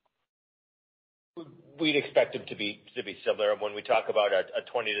 We'd expect them to be similar. When we talk about a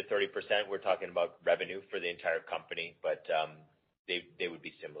 20 to 30%, we're talking about revenue for the entire company, but they would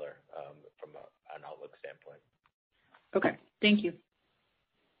be similar from an outlook standpoint. Okay, thank you.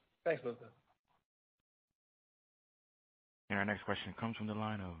 Thanks, Elizabeth. And our next question comes from the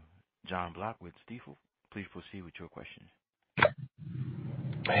line of John Block with Stifel. Please proceed with your question.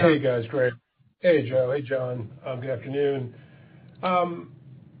 Hey, guys, great. Hey, Joe. Hey, John. Good afternoon.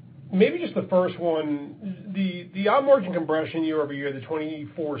 Maybe just the first one, the op margin compression year over year, the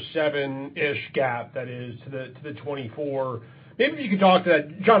 24.7-ish gap that is to the 24. Maybe if you could talk to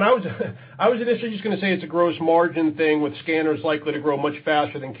that, John. I was initially just going to say it's a gross margin thing with scanners likely to grow much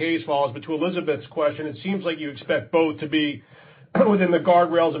faster than case files. But to Elizabeth's question, it seems like you expect both to be within the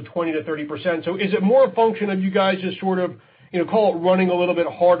guardrails of 20 to 30%. So is it more a function of you guys just sort of call it running a little bit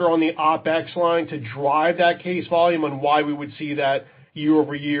harder on the OpEx line to drive that case volume, and why we would see that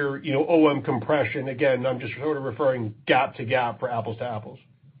year-over-year, OM compression? Again, I'm just sort of referring gap to gap for apples to apples.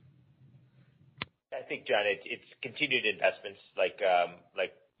 I think, John, it's continued investments like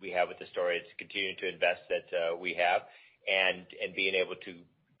we have with the story. It's continuing to invest that we have and being able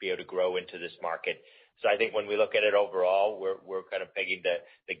to grow into this market. So I think when we look at it overall, we're kind of pegging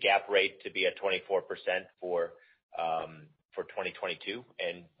the gap rate to be at 24% for 2022,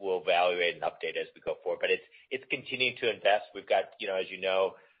 and we'll evaluate and update as we go forward. But it's continuing to invest. We've got, as you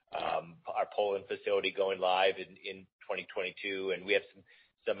know, our Poland facility going live in 2022, and we have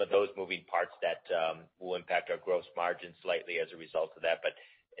some of those moving parts that will impact our gross margin slightly as a result of that,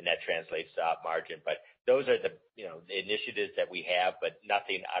 and that translates to op margin. But those are the initiatives that we have, but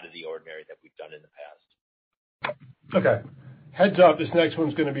nothing out of the ordinary that we've done in the past. Okay. Heads up, this next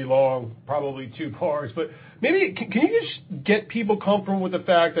one's going to be long, probably 2 parts, but maybe can you just get people comfortable with the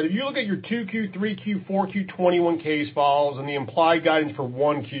fact that if you look at your 2Q, 3Q, 4Q 21 case files and the implied guidance for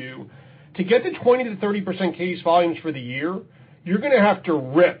 1Q, to get to 20 to 30% case volumes for the year, you're going to have to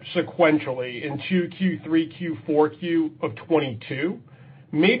rip sequentially into Q3, Q4 of 22.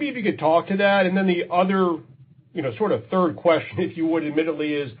 Maybe if you could talk to that. And then the other, sort of third question, if you would,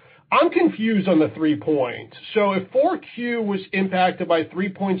 admittedly, is I'm confused on the 3 points. So if 4Q was impacted by 3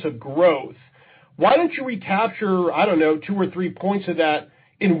 points of growth, why don't you recapture, 2 or 3 points of that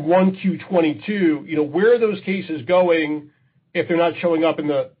in 1Q22? Where are those cases going if they're not showing up in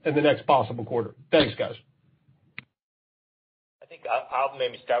the next possible quarter? Thanks, guys. I think I'll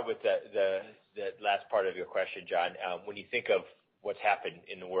maybe start with the last part of your question, John. When you think of what's happened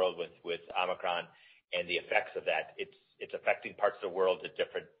in the world with Omicron and the effects of that, it's affecting parts of the world at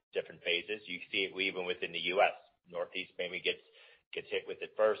different phases. You see it even within the U.S. Northeast maybe gets hit with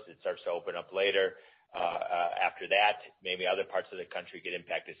it first. It starts to open up later. After that, maybe other parts of the country get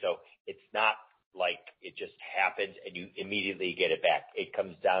impacted. So it's not like it just happens and you immediately get it back. It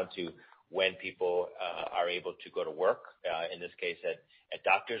comes down to when people are able to go to work, in this case at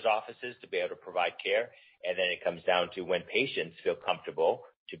doctors' offices to be able to provide care. And then it comes down to when patients feel comfortable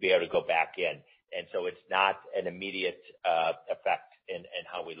to be able to go back in. And so it's not an immediate effect in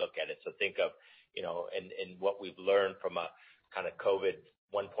how we look at it. So think of, and what we've learned from a kind of COVID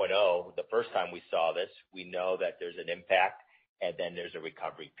 1.0, the first time we saw this, we know that there's an impact and then there's a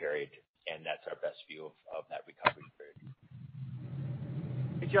recovery period. And that's our best view of that recovery period.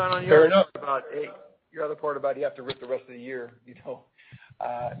 Hey, John, on your other part about you have to rip the rest of the year,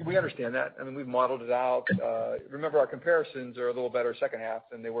 we understand that. I mean, we've modeled it out. Remember, our comparisons are a little better second half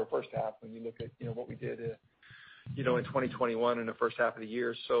than they were first half when you look at, what we did, in 2021 in the first half of the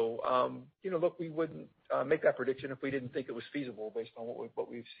year. So, look, we wouldn't make that prediction if we didn't think it was feasible based on what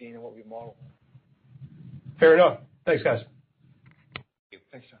we've seen and what we've modeled. Fair enough. Thanks, guys.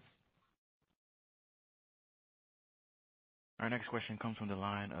 Thanks, John. Our next question comes from the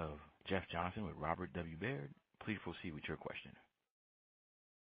line of Jeff Johnson with Robert W. Baird. Please proceed with your question.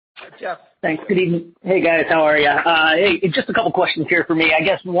 Jeff. Thanks. Good evening. Hey, guys. How are you? Hey, just a couple questions here for me. I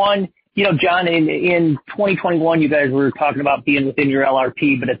guess one, John, in 2021, you guys were talking about being within your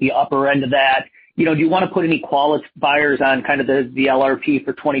LRP, but at the upper end of that, do you want to put any qualifiers on kind of the LRP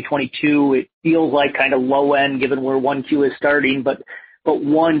for 2022? It feels like kind of low end given where 1Q is starting, but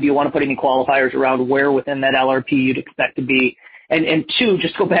one, do you want to put any qualifiers around where within that LRP you'd expect to be? And two,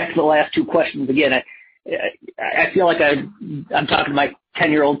 just go back to the last two questions again. I feel like I'm talking to my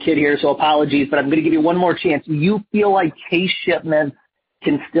 10-year-old kid here, so apologies, but I'm going to give you one more chance. You feel like case shipments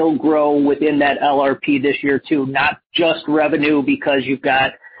can still grow within that LRP this year too, not just revenue because you've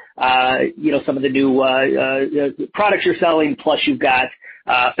got, some of the new products you're selling, plus you've got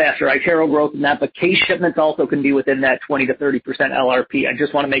faster iTero growth and that, but case shipments also can be within that 20 to 30% LRP. I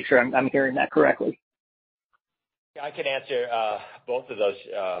just want to make sure I'm hearing that correctly. Yeah, I can answer both of those,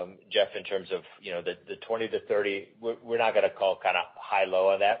 Jeff, in terms of, the 20 to 30. We're not going to call kind of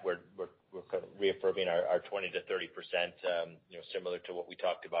high-low on that. We're kind of reaffirming our 20 to 30%, similar to what we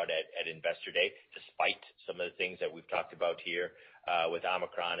talked about at Investor Day, despite some of the things that we've talked about here with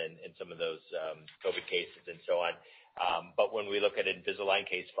Omicron and some of those COVID cases and so on. But when we look at Invisalign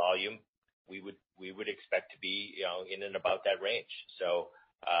case volume, we would expect to be, in and about that range. So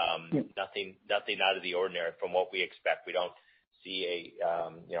nothing out of the ordinary from what we expect. We don't see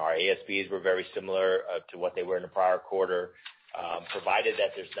our ASPs were very similar to what they were in the prior quarter, provided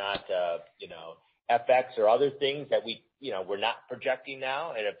that there's not, FX or other things that we're not projecting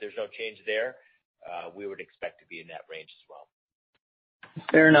now. And if there's no change there, we would expect to be in that range as well.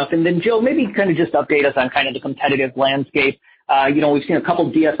 Fair enough. And then, Joe, maybe kind of just update us on kind of the competitive landscape. We've seen a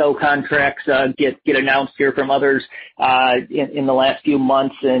couple DSO contracts get announced here from others in the last few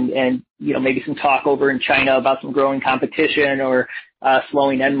months, and maybe some talk over in China about some growing competition or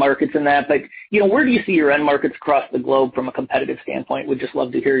slowing end markets in that. But where do you see your end markets across the globe from a competitive standpoint? Would just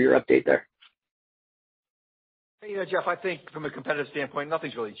love to hear your update there. Jeff, I think from a competitive standpoint,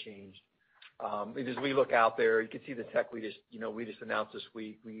 nothing's really changed. As we look out there, you can see the tech we just announced this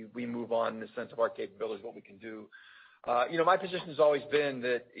week. We move on in the sense of our capabilities, what we can do. My position has always been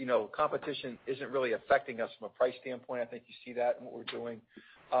that, competition isn't really affecting us from a price standpoint. I think you see that in what we're doing.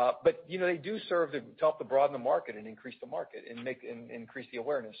 But they do serve to help to broaden the market and increase the market and increase the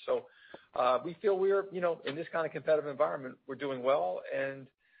awareness. So, we feel we're, in this kind of competitive environment, we're doing well and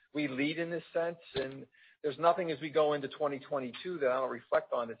we lead in this sense. And there's nothing as we go into 2022 that I don't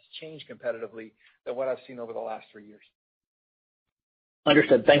reflect on that's changed competitively than what I've seen over the last 3 years.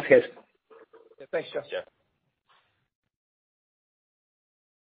 Understood. Thanks, guys. Yeah, thanks, Jeff. Yeah.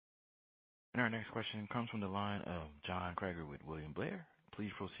 And our next question comes from the line of John Kreger with William Blair. Please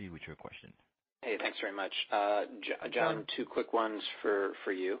proceed with your question. Hey, thanks very much. John, two quick ones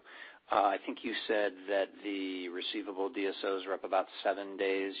for you. I think you said that the receivable DSOs were up about 7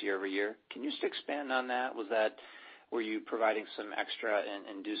 days year-over-year. Can you just expand on that? Were you providing some extra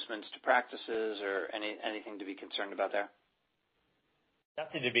inducements to practices or anything to be concerned about there?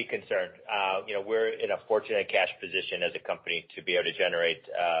 Nothing to be concerned. We're in a fortunate cash position as a company to be able to generate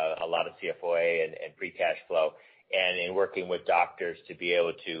a lot of CFOA and free cash flow, and in working with doctors to be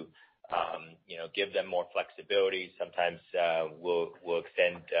able to give them more flexibility. Sometimes we'll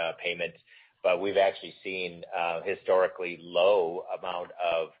extend payments, but we've actually seen historically low amount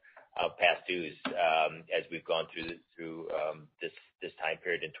of past dues as we've gone through this time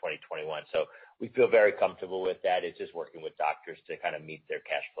period in 2021. So we feel very comfortable with that. It's just working with doctors to kind of meet their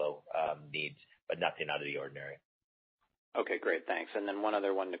cash flow needs, but nothing out of the ordinary. Okay, great. Thanks. And then one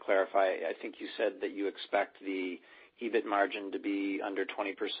other one to clarify. I think you said that you expect the EBIT margin to be under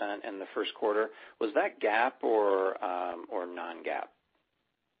 20% in the first quarter. Was that GAAP or non-GAAP?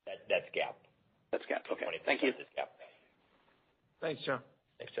 That's GAAP. That's GAAP. Okay. Thank you. Is GAAP. Thanks, John.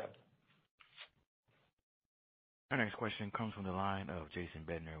 Thanks, John. Our next question comes from the line of Jason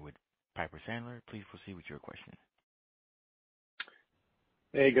Bednar with Piper Sandler. Please proceed with your question.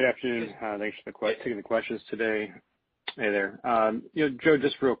 Hey, good afternoon. Thanks for taking the questions today. Hey there. Joe,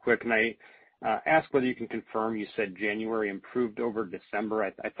 just real quick, can I ask whether you can confirm you said January improved over December?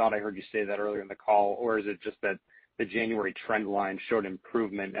 I thought I heard you say that earlier in the call, or is it just that the January trend line showed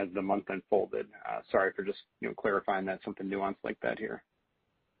improvement as the month unfolded? Sorry for just clarifying that, something nuanced like that here.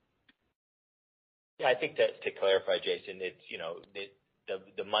 Yeah, I think that to clarify, Jason, it's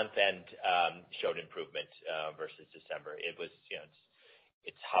the month end showed improvement versus December. It was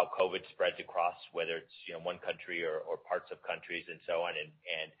it's how COVID spreads across, whether it's one country or parts of countries and so on,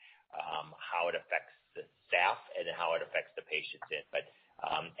 and how it affects the staff and how it affects the patients in. But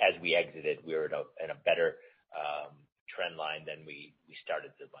as we exited, we were in a better trend line than we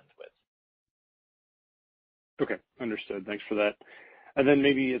started the month with. Okay, understood. Thanks for that. And then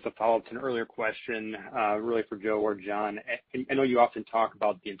maybe as a follow-up to an earlier question, really for Joe or John, I know you often talk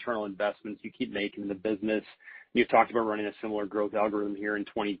about the internal investments you keep making in the business. You've talked about running a similar growth algorithm here in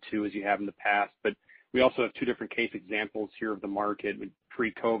 22 as you have in the past, but we also have two different case examples here of the market.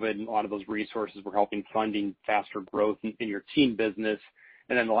 Pre-COVID, and a lot of those resources were helping funding faster growth in your teen business.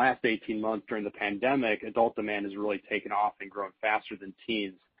 And then the last 18 months during the pandemic, adult demand has really taken off and grown faster than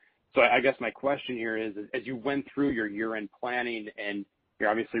teens. So I guess my question here is, as you went through your year-end planning and you're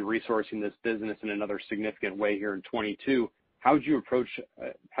obviously resourcing this business in another significant way here in 22, how'd you approach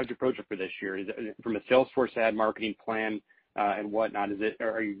it for this year? Is it from a Salesforce ad marketing plan and whatnot?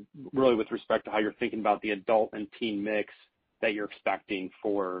 Are you really with respect to how you're thinking about the adult and teen mix that you're expecting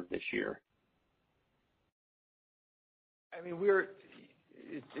for this year? I mean,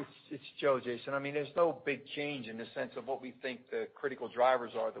 it's Joe, Jason. I mean, there's no big change in the sense of what we think the critical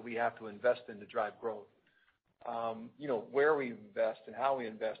drivers are that we have to invest in to drive growth. Where we invest and how we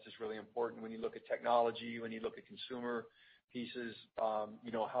invest is really important when you look at technology, when you look at consumer pieces,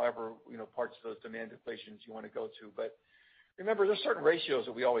 however, parts of those demand equations you want to go to. But remember, there's certain ratios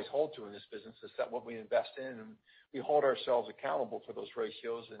that we always hold to in this business. It's that what we invest in, and we hold ourselves accountable for those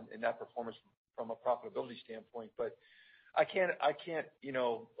ratios and that performance from a profitability standpoint. But I can't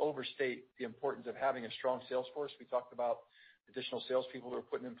overstate the importance of having a strong sales force. We talked about additional salespeople that we're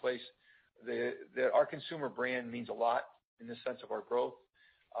putting in place. Our consumer brand means a lot in the sense of our growth,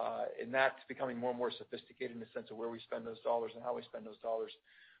 and that's becoming more and more sophisticated in the sense of where we spend those dollars and how we spend those dollars.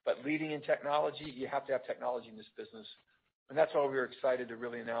 But leading in technology, you have to have technology in this business, and that's why we were excited to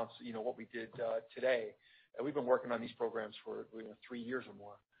really announce, what we did today. And we've been working on these programs for 3 years or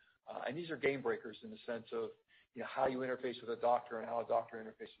more, and these are game breakers in the sense of how you interface with a doctor and how a doctor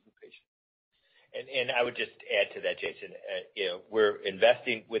interfaces with a patient. And I would just add to that, Jason, we're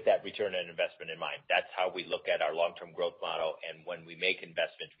investing with that return on investment in mind. That's how we look at our long-term growth model. And when we make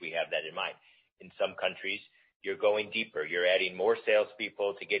investments, we have that in mind. In some countries, you're going deeper. You're adding more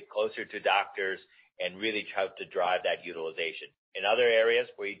salespeople to get closer to doctors and really try to drive that utilization. In other areas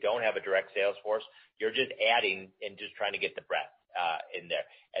where you don't have a direct sales force, you're just adding and just trying to get the breadth in there.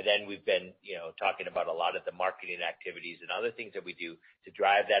 And then we've been, talking about a lot of the marketing activities and other things that we do to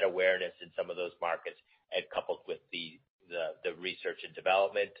drive that awareness in some of those markets, and coupled with the research and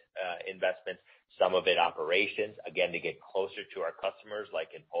development investments, some of it operations, again, to get closer to our customers,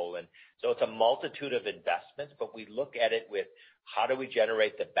 like in Poland. So it's a multitude of investments, but we look at it with how do we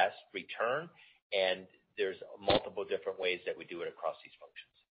generate the best return, and there's multiple different ways that we do it across these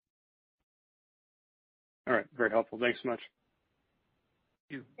functions. All right, very helpful. Thanks so much.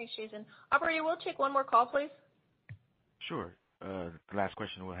 Thanks, Jason. Operator, we'll take one more call, please. Sure. The last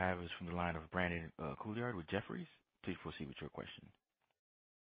question we'll have is from the line of Brandon Couillard with Jefferies. Please proceed with your question.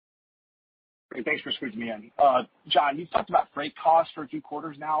 Great. Thanks for squeezing me in. John, you've talked about freight costs for a few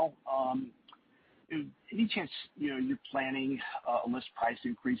quarters now. Any chance you're planning a list price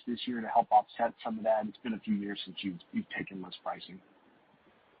increase this year to help offset some of that? It's been a few years since you've taken list pricing.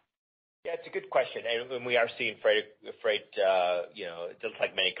 Yeah, it's a good question, and we are seeing freight, just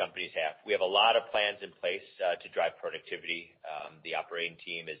like many companies have. We have a lot of plans in place to drive productivity. The operating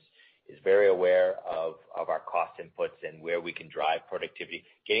team is very aware of our cost inputs and where we can drive productivity,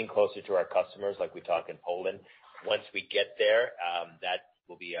 getting closer to our customers, like we talk in Poland. Once we get there, that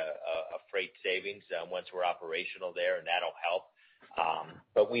will be a freight savings once we're operational there, and that'll help.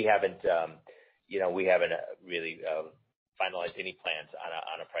 But we haven't really finalized any plans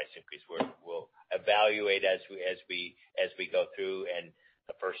on a price increase. We'll evaluate as we go through, and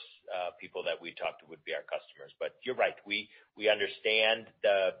the first people that we talk to would be our customers. But you're right, we understand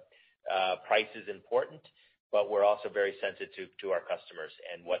the price is important, but we're also very sensitive to our customers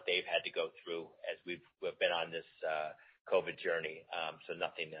and what they've had to go through as we've been on this COVID journey. So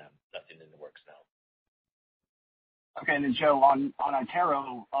nothing in the works now. Okay, and then Joe, on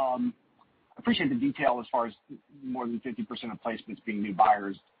iTero, appreciate the detail as far as more than 50% of placements being new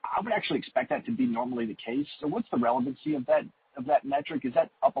buyers. I would actually expect that to be normally the case. So what's the relevancy of that metric? Is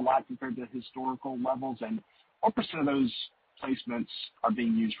that up a lot compared to historical levels? And what % of those placements are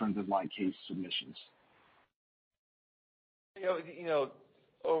being used for Invisalign case submissions?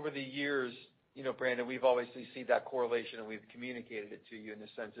 Over the years, Brandon, we've obviously seen that correlation, and we've communicated it to you in the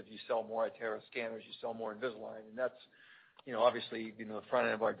sense of you sell more iTero scanners, you sell more Invisalign, and that's obviously the front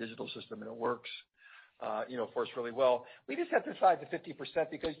end of our digital system, and it works for us really well. We just had to decide the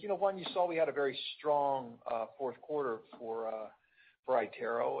 50% because one, you saw we had a very strong fourth quarter for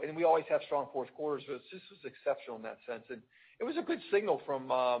iTero, and we always have strong fourth quarters, but this was exceptional in that sense, and it was a good signal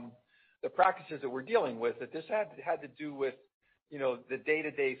from the practices that we're dealing with that this had to do with the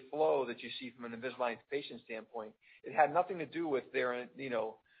day-to-day flow that you see from an Invisalign patient standpoint. It had nothing to do with their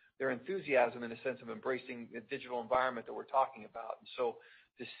enthusiasm in the sense of embracing the digital environment that we're talking about. And so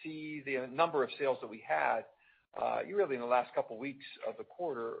to see the number of sales that we had, really in the last couple of weeks of the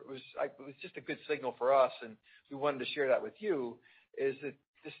quarter, it was just a good signal for us, and we wanted to share that with you, is that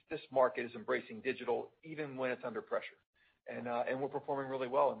this market is embracing digital even when it's under pressure. And we're performing really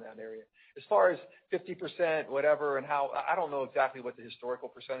well in that area. As far as 50%, whatever, and how, I don't know exactly what the historical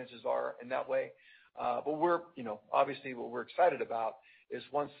percentages are in that way. But we're, obviously what we're excited about is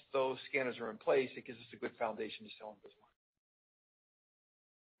once those scanners are in place, it gives us a good foundation to sell Invisalign.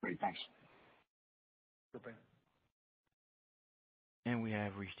 Great, thanks. Super. And we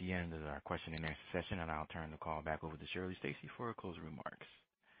have reached the end of our question and answer session, and I'll turn the call back over to Shirley Stacy for closing remarks.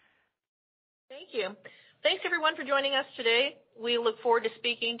 Thank you. Thanks, everyone, for joining us today. We look forward to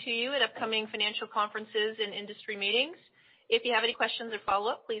speaking to you at upcoming financial conferences and industry meetings. If you have any questions or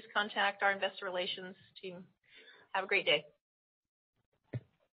follow-up, please contact our investor relations team. Have a great day.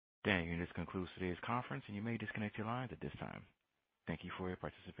 Thank you. This concludes today's conference, and you may disconnect your lines at this time. Thank you for your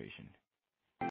participation.